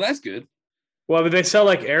 Well, that's good. Well, they sell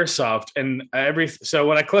like airsoft, and so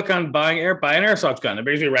when I click on buy an airsoft gun, it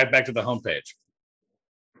brings me right back to the homepage.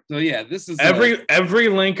 So yeah, this is every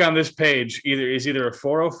link on this page either a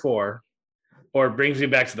 404 or it brings me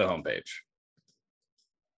back to the homepage.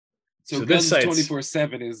 So Guns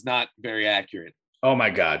 24/7 is not very accurate. Oh my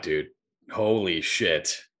God, dude. Holy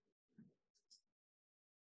shit.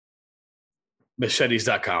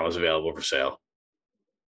 Machetes.com is available for sale.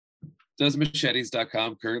 Does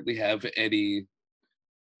machetes.com currently have any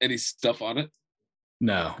stuff on it?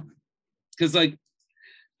 No. Because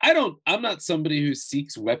I'm not somebody who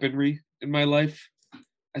seeks weaponry in my life.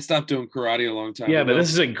 I stopped doing karate a long time ago. But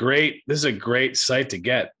this is a great site to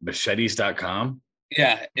get, machetes.com.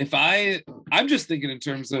 Yeah, I'm just thinking in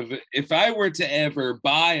terms of if I were to ever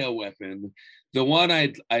buy a weapon, the one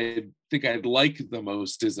I think I'd like the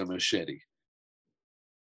most is a machete.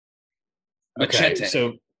 Machete.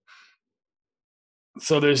 Okay,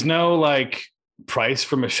 so there's no like price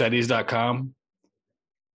for machetes.com,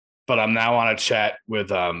 but I'm now on a chat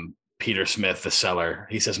with Peter Smith, the seller.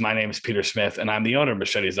 He says, my name is Peter Smith and I'm the owner of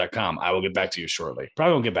machetes.com. I will get back to you shortly.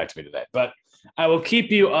 Probably won't get back to me today, but I will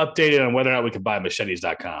keep you updated on whether or not we can buy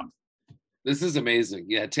machetes.com. This is amazing.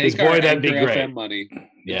 Yeah, take our Anchor FM money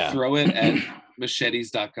and throw it at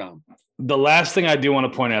machetes.com. The last thing I do want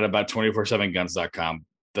to point out about 247guns.com,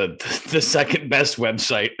 the second best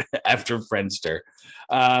website after Friendster,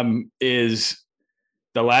 is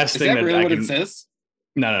the last thing that really what it says?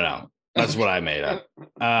 No. That's what I made up.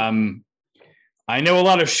 I know a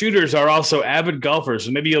lot of shooters are also avid golfers,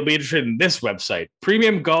 so maybe you'll be interested in this website: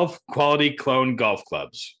 Premium Golf Quality Clone Golf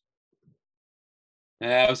Clubs.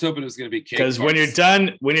 I was hoping it was going to be because when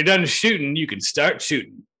you're done shooting, you can start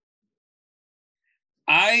shooting.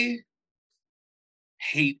 I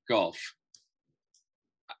hate golf.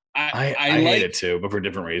 I hate it too, but for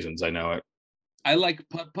different reasons. I know it. I like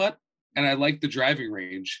putt and I like the driving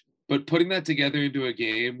range, but putting that together into a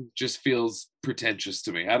game just feels pretentious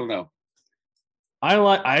to me. I don't know.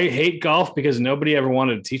 I hate golf because nobody ever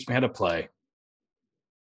wanted to teach me how to play.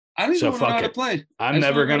 I don't even want to know how to play. I'm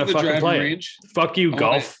never going to fucking play range. Fuck you,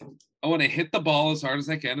 golf. I want to hit the ball as hard as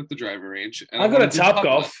I can at the driving range. And I'll go to Top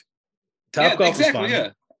Golf. Top Golf is fun. Yeah.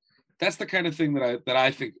 That's the kind of thing that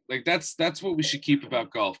I think like that's what we should keep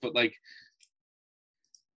about golf. But like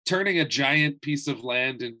turning a giant piece of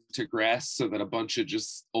land into grass so that a bunch of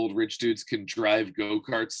just old rich dudes can drive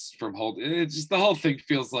go-karts from the whole thing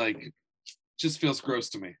feels gross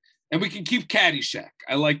to me. And we can keep Caddyshack.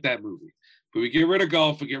 I like that movie. But we get rid of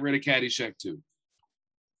golf, we get rid of Caddyshack too.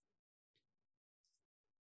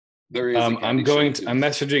 There is I'm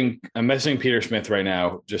messaging Peter Smith right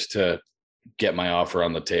now just to get my offer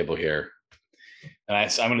on the table here. And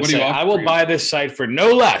I'm going to say I will buy this site for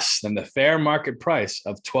no less than the fair market price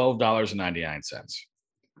of $12.99.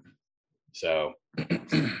 So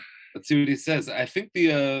let's see what he says. I think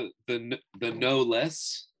the no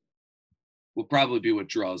less will probably be what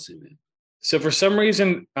draws him in. So for some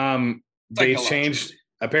reason, they changed.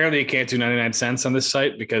 Apparently, you can't do 99 cents on this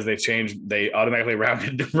site because they automatically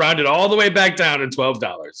rounded all the way back down to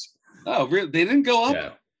 $12. Oh, really? They didn't go up?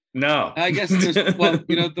 Yeah. No. I guess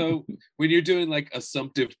though, when you're doing like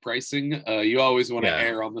assumptive pricing, you always want to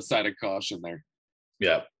err on the side of caution there.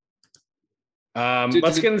 Yeah.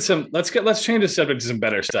 Let's change the subject to some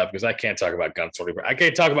better stuff because I can't talk about guns 24. I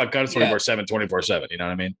can't talk about guns 24/7. You know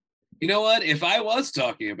what I mean? You know what? If I was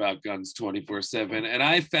talking about guns 24/7 and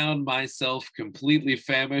I found myself completely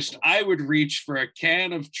famished, I would reach for a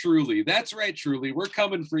can of Truly. That's right, Truly. We're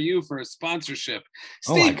coming for you for a sponsorship.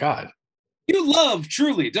 Steve, oh my God. You love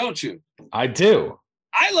Truly, don't you? I do.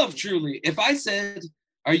 I love Truly. If I said,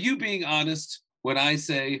 are you being honest when I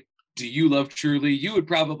say, do you love Truly? You would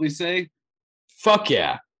probably say, fuck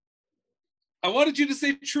yeah. I wanted you to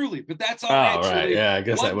say Truly, but that's all right. Right. Yeah, I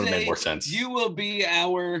guess that would make more sense. You will be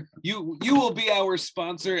our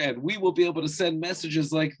sponsor, and we will be able to send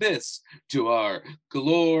messages like this to our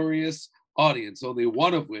glorious audience, only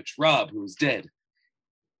one of which, Rob, who's dead.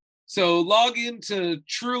 So log into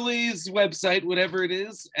Truly's website, whatever it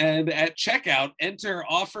is, and at checkout, enter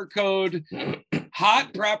offer code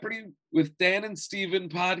Hot Property with Dan and Steven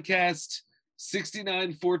podcast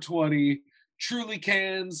 69420. Truly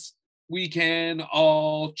cans. We can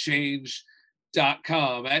all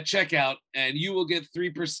change.com at checkout, and you will get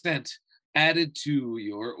 3% added to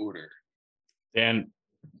your order. And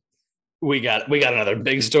we got another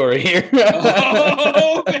big story here.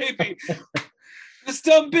 Oh, baby. This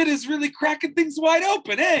dumb bit is really cracking things wide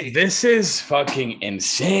open, hey? This is fucking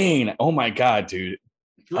insane. Oh my God, dude.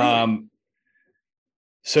 Truly.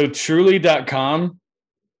 So Truly.com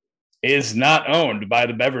is not owned by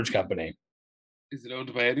the beverage company. Is it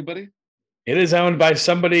owned by anybody? It is owned by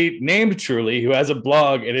somebody named Truly who has a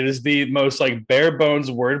blog, and it is the most like bare bones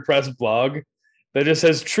WordPress blog that just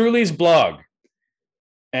says Truly's blog.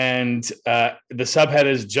 And the subhead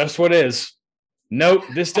is just what is. Note,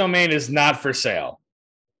 this domain is not for sale.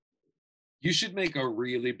 You should make a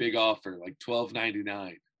really big offer, like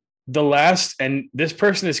 $12.99. The last, and this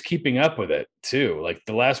person is keeping up with it too. Like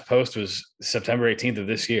the last post was September 18th of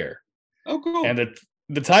this year. Oh, cool. And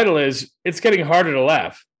the title is, It's Getting Harder to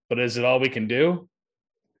Laugh, but is it all we can do?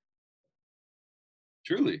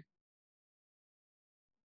 Truly.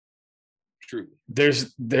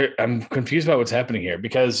 I'm confused about what's happening here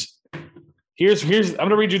because here's I'm going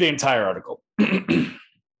to read you the entire article.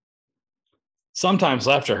 Sometimes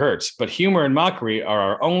laughter hurts, but humor and mockery are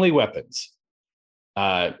our only weapons.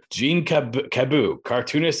 Jean Cabot,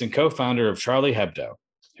 cartoonist and co-founder of Charlie Hebdo,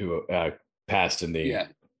 who passed in the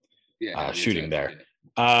shooting there.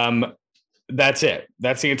 Yeah. That's it.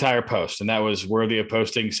 That's the entire post, and that was worthy of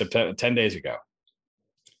posting 10 days ago.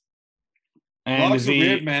 And Blogs are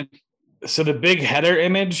weird, man. So the big header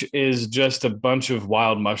image is just a bunch of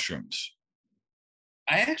wild mushrooms.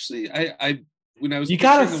 I when I was you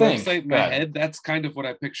gotta think website in my head, that's kind of what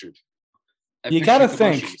I pictured. You gotta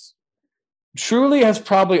think. Mushrooms. Truly has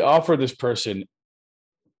probably offered this person,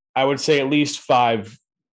 I would say at least mid to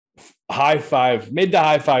high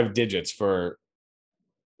five digits for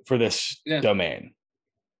this domain,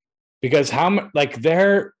 because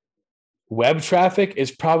their web traffic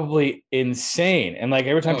is probably insane. And like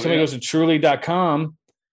every time somebody goes to truly.com,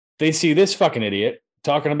 they see this fucking idiot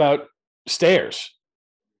talking about stairs.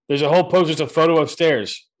 There's a whole post, just a photo of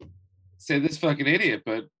stairs. Say this fucking idiot,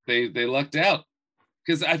 but they lucked out.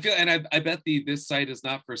 Because I feel, and I bet this site is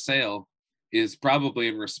not for sale is probably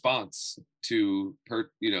in response to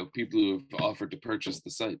people who have offered to purchase the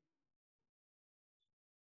site.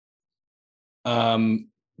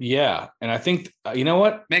 Yeah, and I think you know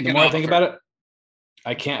what? The more I think about it,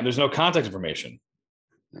 I can't. There's no contact information.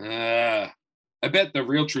 I bet the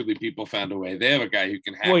real Truly people found a way. They have a guy who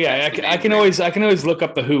can hack. Well, yeah, I can always look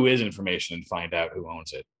up the who is information and find out who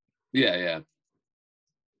owns it. Yeah.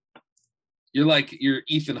 You're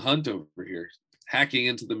Ethan Hunt over here, hacking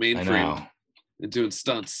into the mainframe and doing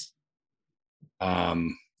stunts. I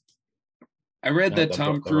read that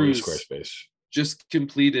Tom Cruise just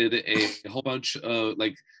completed a whole bunch of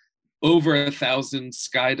over 1,000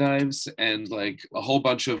 skydives and a whole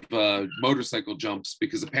bunch of motorcycle jumps,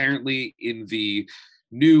 because apparently in the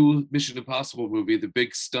new Mission Impossible movie, the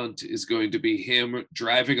big stunt is going to be him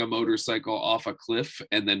driving a motorcycle off a cliff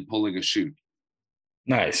and then pulling a chute.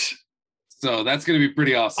 Nice. So that's going to be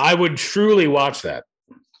pretty awesome. I would truly watch that.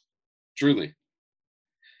 Truly.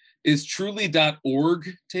 Is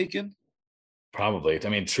truly.org taken? Probably. I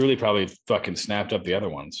mean, Truly probably fucking snapped up the other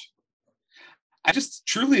ones.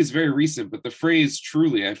 Truly is very recent, but the phrase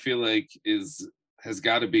truly, I feel like has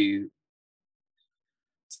got to be.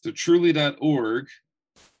 So truly.org.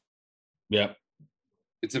 Yep.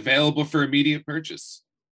 It's available for immediate purchase.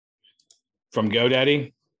 From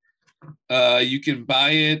GoDaddy? You can buy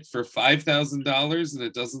it for $5,000 and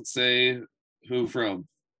it doesn't say who from.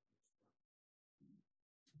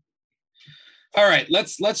 All right,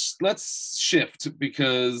 let's shift,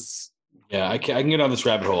 because I can get on this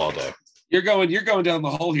rabbit hole all day. You're going down the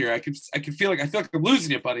hole here. I can feel like I'm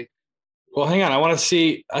losing you, buddy. Well, hang on. I want to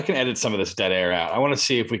see. I can edit some of this dead air out. I want to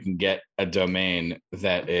see if we can get a domain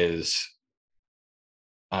that is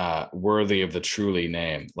worthy of the Truly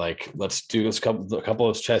name. Let's do this a couple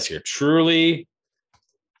of tests here. Truly,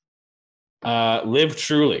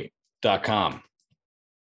 livetruly.com.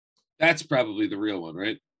 That's probably the real one,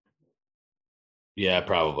 right? Yeah,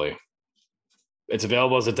 probably. It's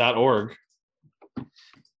available as a .org.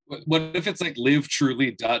 What if it's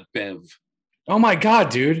livetruly.bev? Oh my God,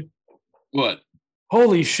 dude. What?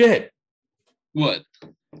 Holy shit. What?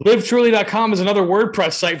 Livetruly.com is another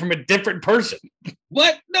WordPress site from a different person.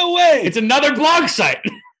 What? No way. It's another blog site.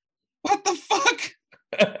 What the fuck?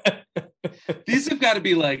 These have got to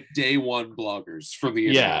be day one bloggers from the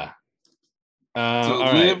internet. Yeah. So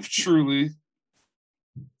Live Truly.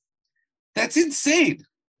 That's insane.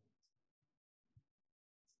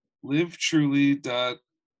 Livetruly.com.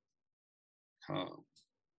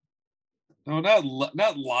 No, not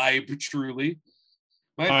Live Truly.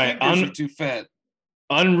 My fingers are too fat.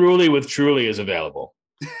 Unruly with Truly is available.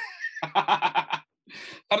 I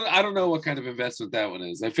don't know what kind of investment that one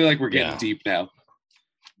is. I feel like we're getting deep now.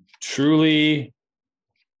 Truly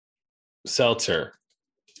Seltzer.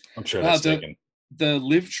 I'm sure that's taken. The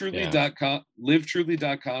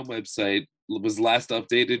livetruly.com website was last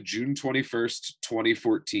updated June 21st,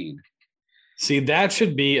 2014. See, that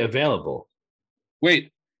should be available.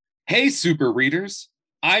 Wait, Hey, super readers.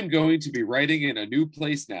 I'm going to be writing in a new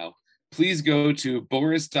place now. Please go to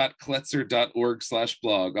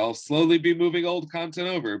boris.kletzer.org/blog. I'll slowly be moving old content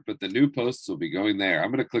over, but the new posts will be going there.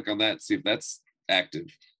 I'm going to click on that and see if that's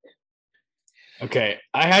active. Okay,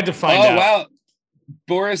 I had to find out. Oh, wow.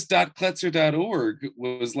 Boris.kletzer.org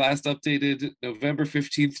was last updated November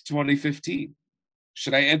 15th, 2015.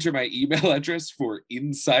 Should I enter my email address for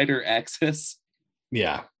insider access?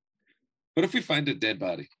 Yeah. What if we find a dead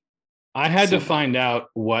body? I had to find out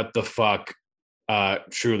what the fuck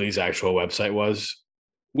Truly's actual website was.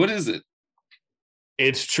 What is it?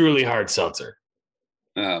 It's Truly Hard Seltzer.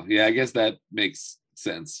 Oh, yeah, I guess that makes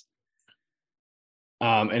sense.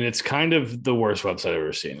 And it's kind of the worst website I've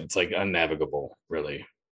ever seen. It's like unnavigable, really.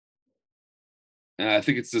 I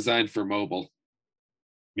think it's designed for mobile.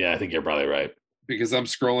 Yeah, I think you're probably right. Because I'm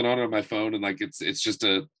scrolling on my phone and like it's just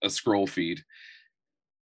a scroll feed.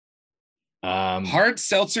 Hard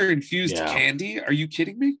seltzer infused candy? Are you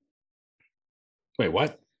kidding me? Wait,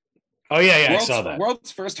 what? Oh, yeah, I saw that.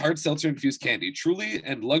 World's first hard seltzer infused candy. Truly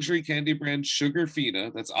and luxury candy brand Sugar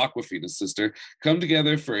Fina, that's Aquafina's sister, come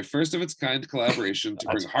together for a first of its kind collaboration to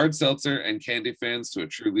bring hard seltzer and candy fans to a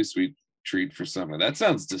truly sweet treat for summer. That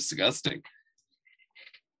sounds disgusting.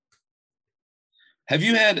 Have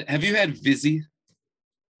you had Vizzy?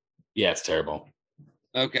 Yeah, it's terrible.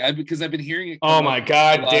 Okay, because I've been hearing it. Oh my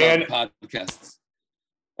God, Dan! Podcasts.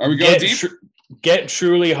 Are we going deep? Get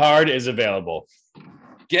Truly Hard is available.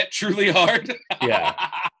 Get Truly Hard. Yeah.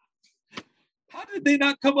 How did they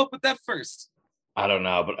not come up with that first? I don't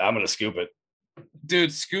know, but I'm gonna scoop it.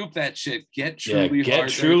 Dude, scoop that shit. Get Truly Hard.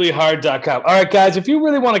 GetTrulyHard.com. All right, guys, if you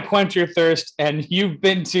really want to quench your thirst and you've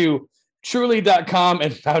been to Truly.com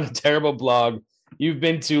and found a terrible blog, you've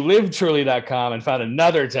been to LiveTruly.com and found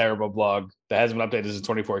another terrible blog that hasn't been updated since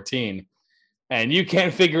 2014, and you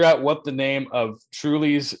can't figure out what the name of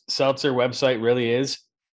Truly's seltzer website really is,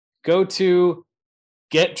 go to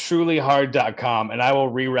GetTrulyHard.com and I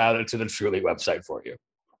will reroute it to the Truly website for you.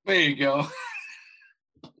 There you go.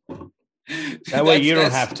 That way you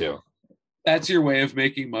don't have to. That's your way of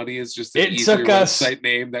making money, is just an easier website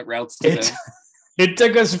name that routes to them. It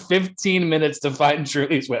took us 15 minutes to find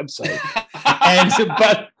Truly's website.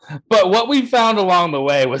 But what we found along the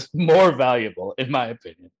way was more valuable, in my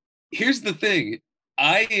opinion. Here's the thing.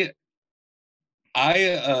 I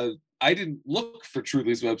didn't look for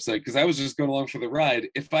Truly's website because I was just going along for the ride.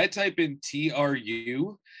 If I type in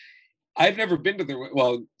TRU, I've never been to their,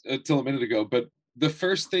 well, until a minute ago, but the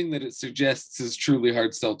first thing that it suggests is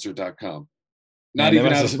trulyhardseltzer.com. Not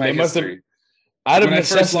even out of my history. Out of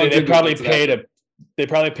necessity, they probably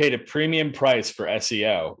paid a premium price for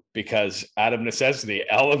SEO because out of necessity,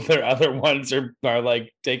 all of their other ones are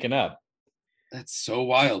like taken up. That's so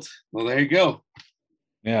wild. Well, there you go.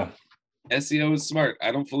 Yeah. SEO is smart.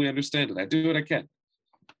 I don't fully understand it. I do what I can.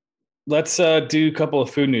 Let's do a couple of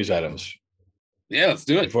food news items. Yeah, let's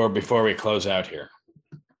do it. Before we close out here.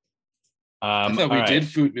 I thought we did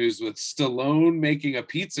food news with Stallone making a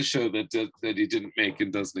pizza show that he didn't make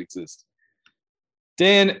and doesn't exist.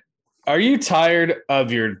 Dan, are you tired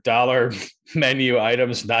of your dollar menu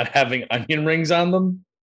items not having onion rings on them?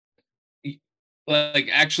 Like,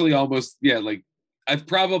 actually, almost, yeah. Like, I've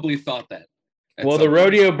probably thought that. Well, the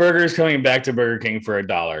Rodeo Burger is coming back to Burger King for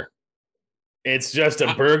 $1. It's just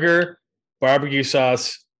a burger, barbecue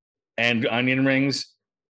sauce, and onion rings.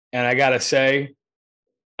 And I gotta say,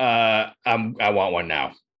 I want one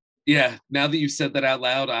now. Yeah, now that you've said that out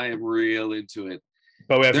loud, I am real into it.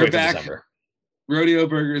 But we have to wait till December. Rodeo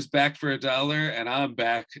Burger is back for $1, and I'm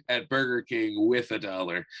back at Burger King with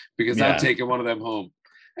 $1 because I'm taking one of them home.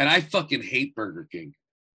 And I fucking hate Burger King.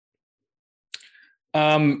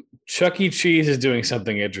 Chuck E. Cheese is doing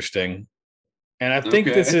something interesting, and I think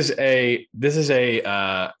this is a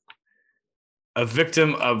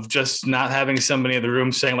victim of just not having somebody in the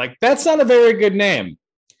room saying, like, that's not a very good name.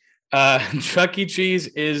 Chuck E. Cheese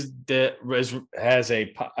has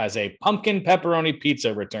a pumpkin pepperoni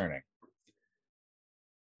pizza returning.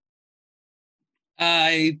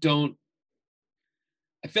 I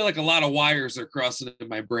feel like a lot of wires are crossing in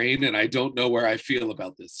my brain, and I don't know where I feel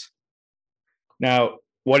about this. Now,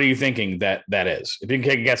 what are you thinking that is? If you can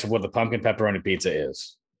take a guess of what the pumpkin pepperoni pizza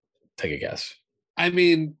is, take a guess. I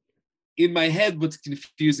mean, in my head, what's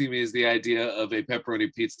confusing me is the idea of a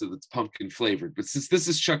pepperoni pizza that's pumpkin flavored. But since this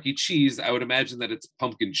is Chuck E. Cheese, I would imagine that it's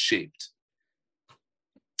pumpkin shaped.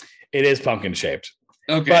 It is pumpkin shaped.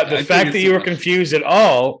 Okay. But the fact that you were confused at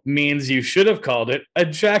all means you should have called it a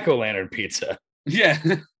jack-o'-lantern pizza. Yeah.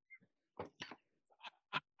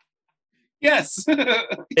 Yes.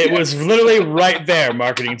 It was literally right there,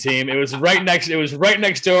 marketing team. It was right next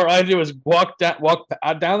door. All I had to do was walk down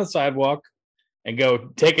the sidewalk and go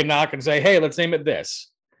take a knock and say, "Hey, let's name it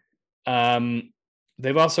this."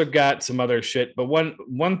 They've also got some other shit, but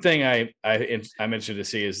one thing I'm interested to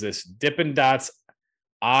see is this Dippin' Dots.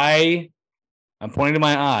 I'm pointing to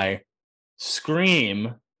my eye.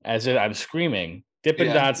 Scream as if I'm screaming. Dippin'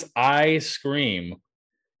 Dots ice cream.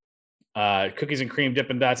 Cookies and cream,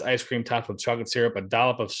 Dippin' Dots ice cream topped with chocolate syrup, a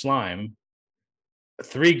dollop of slime,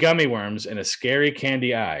 3 gummy worms, and a scary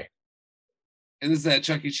candy eye. And is that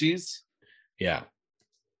Chuck E. Cheese? Yeah.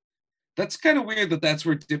 That's kind of weird that that's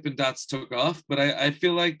where Dippin' Dots took off, but I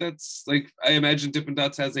feel like that's like, I imagine Dippin'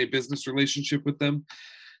 Dots has a business relationship with them.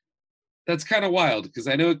 That's kind of wild because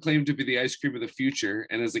I know it claimed to be the ice cream of the future,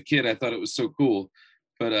 and as a kid I thought it was so cool,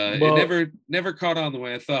 but it never caught on the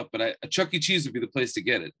way I thought. But a Chuck E. Cheese would be the place to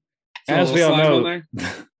get it. As we all know,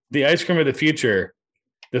 the ice cream of the future,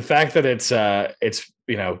 the fact that it's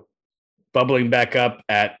bubbling back up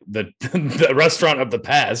at the restaurant of the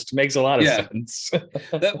past makes a lot of sense.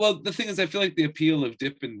 The thing is, I feel like the appeal of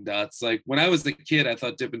Dippin' Dots, like when I was a kid, I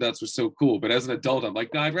thought Dippin' Dots was so cool, but as an adult, I'm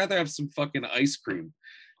like, no, I'd rather have some fucking ice cream.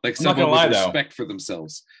 Like someone with respect for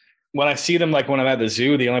themselves. When I see them, like when I'm at the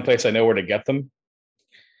zoo, the only place I know where to get them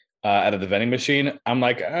out of the vending machine, I'm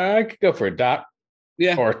like, I could go for a dot.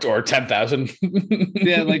 Yeah. Or 10,000.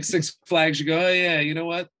 Yeah, like Six Flags, you go, oh yeah, you know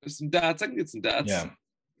what? There's some dots. I can get some dots. Yeah.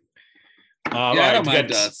 I don't mind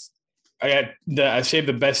dots. I saved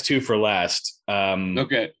the best 2 for last.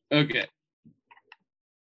 Okay. Do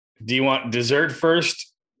you want dessert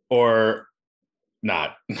first or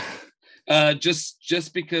not?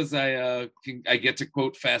 Just because I get to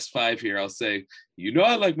quote Fast Five here, I'll say,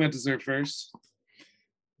 I like my dessert first.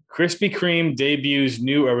 Krispy Kreme debuts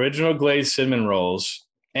new original glazed cinnamon rolls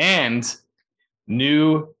and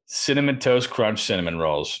new Cinnamon Toast Crunch cinnamon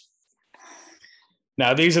rolls.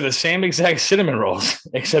 Now, these are the same exact cinnamon rolls,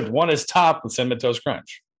 except one is topped with Cinnamon Toast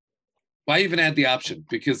Crunch. Why even add the option?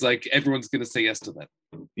 Because like everyone's going to say yes to that.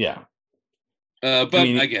 Yeah. But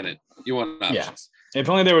I get it. You want options. Yeah. If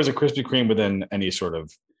only there was a Krispy Kreme within any sort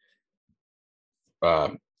of,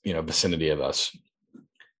 vicinity of us.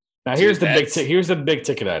 Now here's the big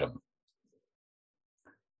ticket item.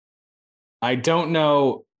 I don't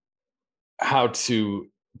know how to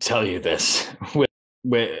tell you this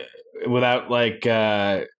without like.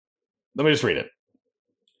 Let me just read it.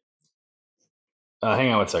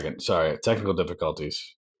 Hang on 1 second. Sorry, technical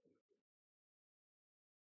difficulties.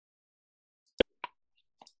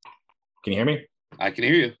 Can you hear me? I can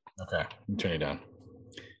hear you. Okay, I'm turning it down.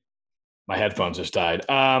 My headphones just died.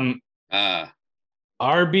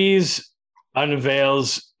 Arby's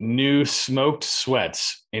unveils new smoked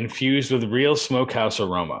sweats infused with real smokehouse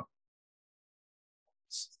aroma.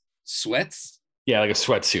 Sweats? Yeah, like a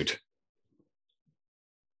sweatsuit.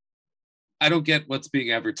 I don't get what's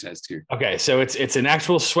being advertised here. Okay, so it's an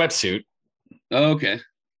actual sweatsuit. Oh, okay.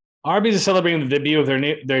 Arby's is celebrating the debut of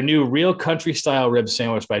their new real country style rib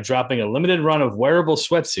sandwich by dropping a limited run of wearable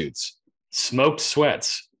sweatsuits, smoked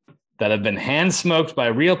sweats, that have been hand smoked by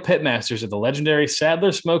real pitmasters at the legendary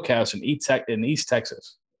Sadler Smokehouse in East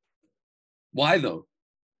Texas. Why though?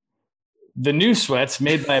 The new sweats,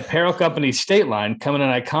 made by apparel company State Line, come in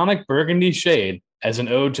an iconic burgundy shade as an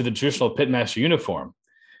ode to the traditional pitmaster uniform.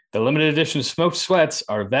 The limited edition smoked sweats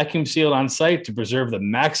are vacuum sealed on site to preserve the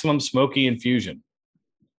maximum smoky infusion.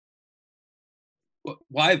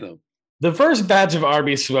 Why though? The first batch of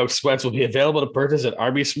Arby's smoked sweats will be available to purchase at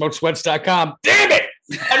arbysmokesweats.com. Damn it!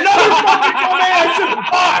 Another fucking domain I should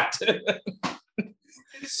have bought.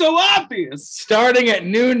 It's so obvious. Starting at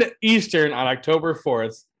noon Eastern on October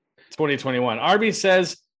 4th, 2021. Arby's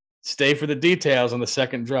says, stay for the details on the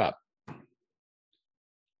second drop.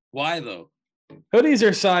 Why though? Hoodies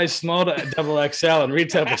are size small to double XL and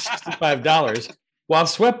retail for $65, while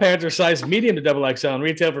sweatpants are size medium to double XL and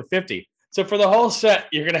retail for $50. So for the whole set,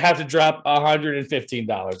 you're going to have to drop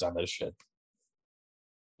 $115 on this shit.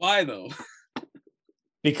 Why though?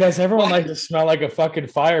 Because everyone likes to smell like a fucking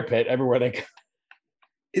fire pit everywhere they go.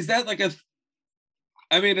 Is that like a?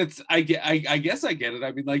 I mean, I guess I get it.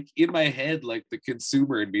 I mean, like in my head, like the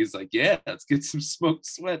consumer in me is like, yeah, let's get some smoked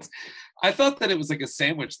sweats. I thought that it was like a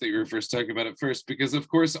sandwich that you were first talking about at first, because of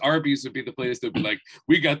course Arby's would be the place that would be like,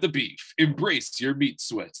 we got the beef, embrace your meat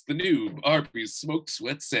sweats, the new Arby's smoked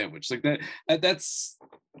sweat sandwich, like that. That's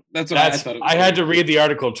what I thought. I had to read the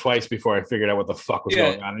article twice before I figured out what the fuck was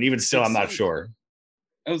going on, and even still, I'm not sure.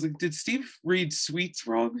 I was like, did Steve read sweets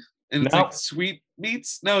wrong? And it's like sweet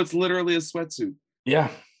meats? No, it's literally a sweatsuit. Yeah.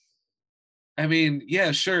 I mean,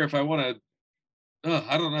 yeah, sure. If I want to,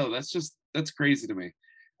 I don't know. That's crazy to me.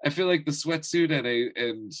 I feel like the sweatsuit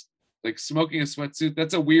and like smoking a sweatsuit,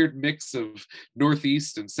 that's a weird mix of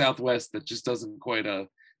Northeast and Southwest that just doesn't quite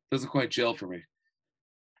gel for me.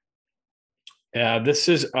 Yeah, this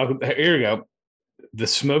is here we go. The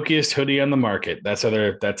smokiest hoodie on the market. That's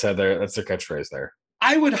their catchphrase there.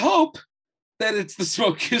 I would hope that it's the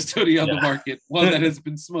smokiest hoodie on the market, one that has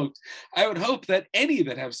been smoked. I would hope that any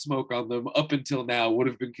that have smoke on them up until now would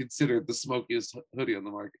have been considered the smokiest hoodie on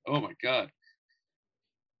the market. Oh my God.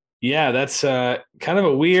 Yeah, that's kind of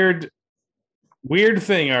a weird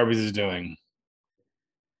thing Arby's is doing.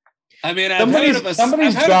 I mean, I've heard of a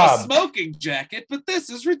smoking jacket, but this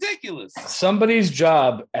is ridiculous. Somebody's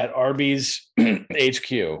job at Arby's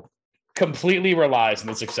HQ completely relies on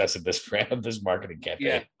the success of this marketing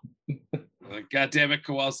campaign. Yeah. God damn it,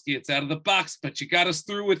 Kowalski! It's out of the box, but you got us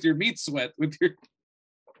through with your meat sweat, with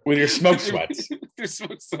your smoke sweats. Your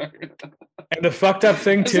smoke, sorry. And the fucked up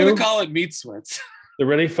thing too. I'm gonna call it meat sweats. The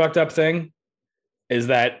really fucked up thing is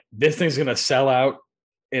that this thing's gonna sell out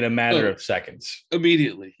in a matter of seconds.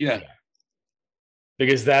 Immediately, yeah.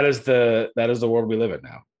 Because that is the world we live in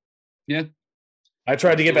now. Yeah. I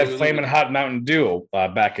tried to get that flaming hot Mountain Dew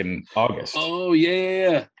back in August. Oh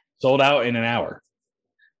yeah. Sold out in an hour.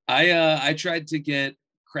 I tried to get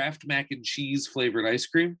Kraft mac and cheese flavored ice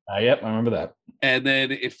cream. Yep, I remember that. And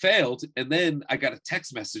then it failed. And then I got a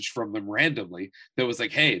text message from them randomly that was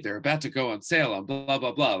like, "Hey, they're about to go on sale on blah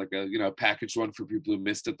blah blah," like a packaged one for people who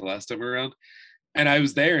missed it the last time around. And I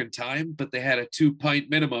was there in time, but they had a 2-pint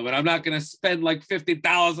minimum, and I'm not gonna spend like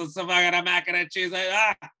 $50 on some fucking mac and cheese.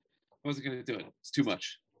 I wasn't gonna do it. It's too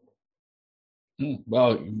much.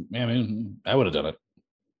 Well, I mean, I would have done it.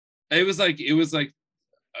 It was like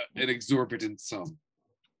an exorbitant sum.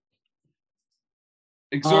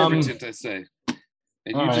 Exorbitant, I say.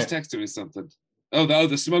 And you just texted me something. Oh,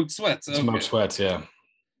 the smoked sweats. Okay. Smoked sweats, yeah.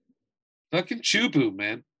 Fucking Chubu,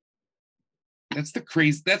 man. That's the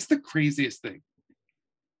craziest thing.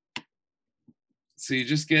 So you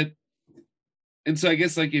just get, and so I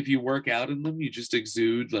guess like if you work out in them, you just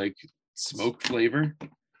exude like smoke flavor.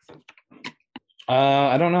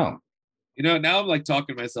 I don't know. Now I'm like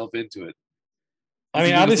talking myself into it. I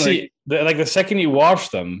mean, obviously, like the second you wash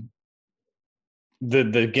them,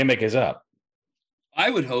 the gimmick is up.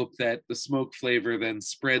 I would hope that the smoke flavor then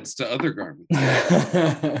spreads to other garments.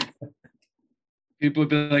 People would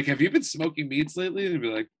be like, "Have you been smoking meats lately?" And they'd be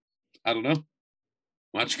like, "I don't know.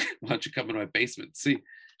 Why don't you come in my basement and see?"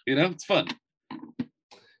 It's fun.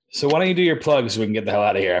 So why don't you do your plugs so we can get the hell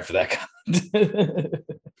out of here after that?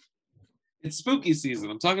 It's spooky season.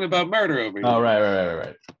 I'm talking about murder over here. Oh,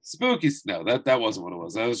 right. Spooky. No, that wasn't what it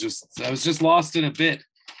was. I was just lost in a bit.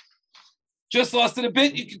 Just lost in a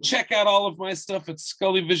bit. You can check out all of my stuff at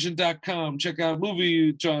scullyvision.com. Check out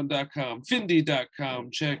moviejohn.com,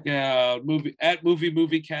 findy.com. Check out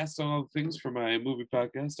moviecast on all the things for my movie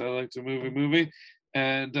podcast. I like to movie.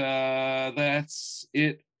 And that's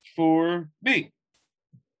it for me.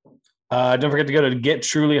 Don't forget to go to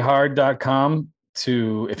gettrulyhard.com if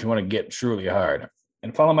you want to get truly hard.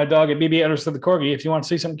 And follow my dog at BB_the if you want to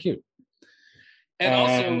see something cute. And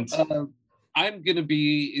also, I'm going to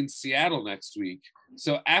be in Seattle next week.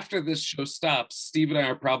 So after this show stops, Steve and I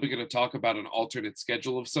are probably going to talk about an alternate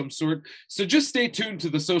schedule of some sort. So just stay tuned to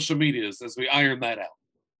the social medias as we iron that out.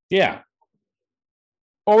 Yeah.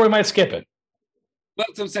 Or we might skip it.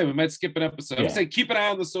 That's what I'm saying. We might skip an episode. I'm saying keep an eye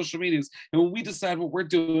on the social medias. And when we decide what we're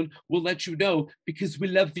doing, we'll let you know because we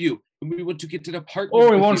love you. And we want to get to the part. Or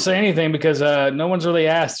we won't say anything because no one's really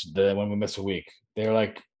asked when we miss a week. They're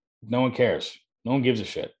like, no one cares. No one gives a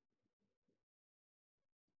shit.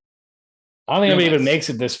 I don't think anybody even makes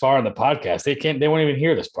it this far in the podcast. They won't even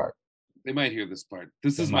hear this part. They might hear this part.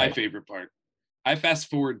 This is my favorite part. I fast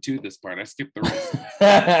forward to this part. I skip the rest.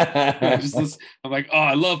 I'm like, oh,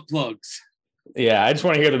 I love plugs. Yeah, I just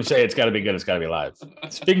want to hear them say it's got to be good. It's got to be live.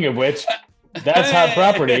 Speaking of which, that's Hot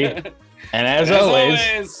Property. And as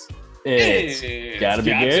always, it's got to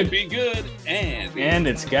be good. And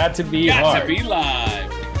it's got to be hard. Got to be live.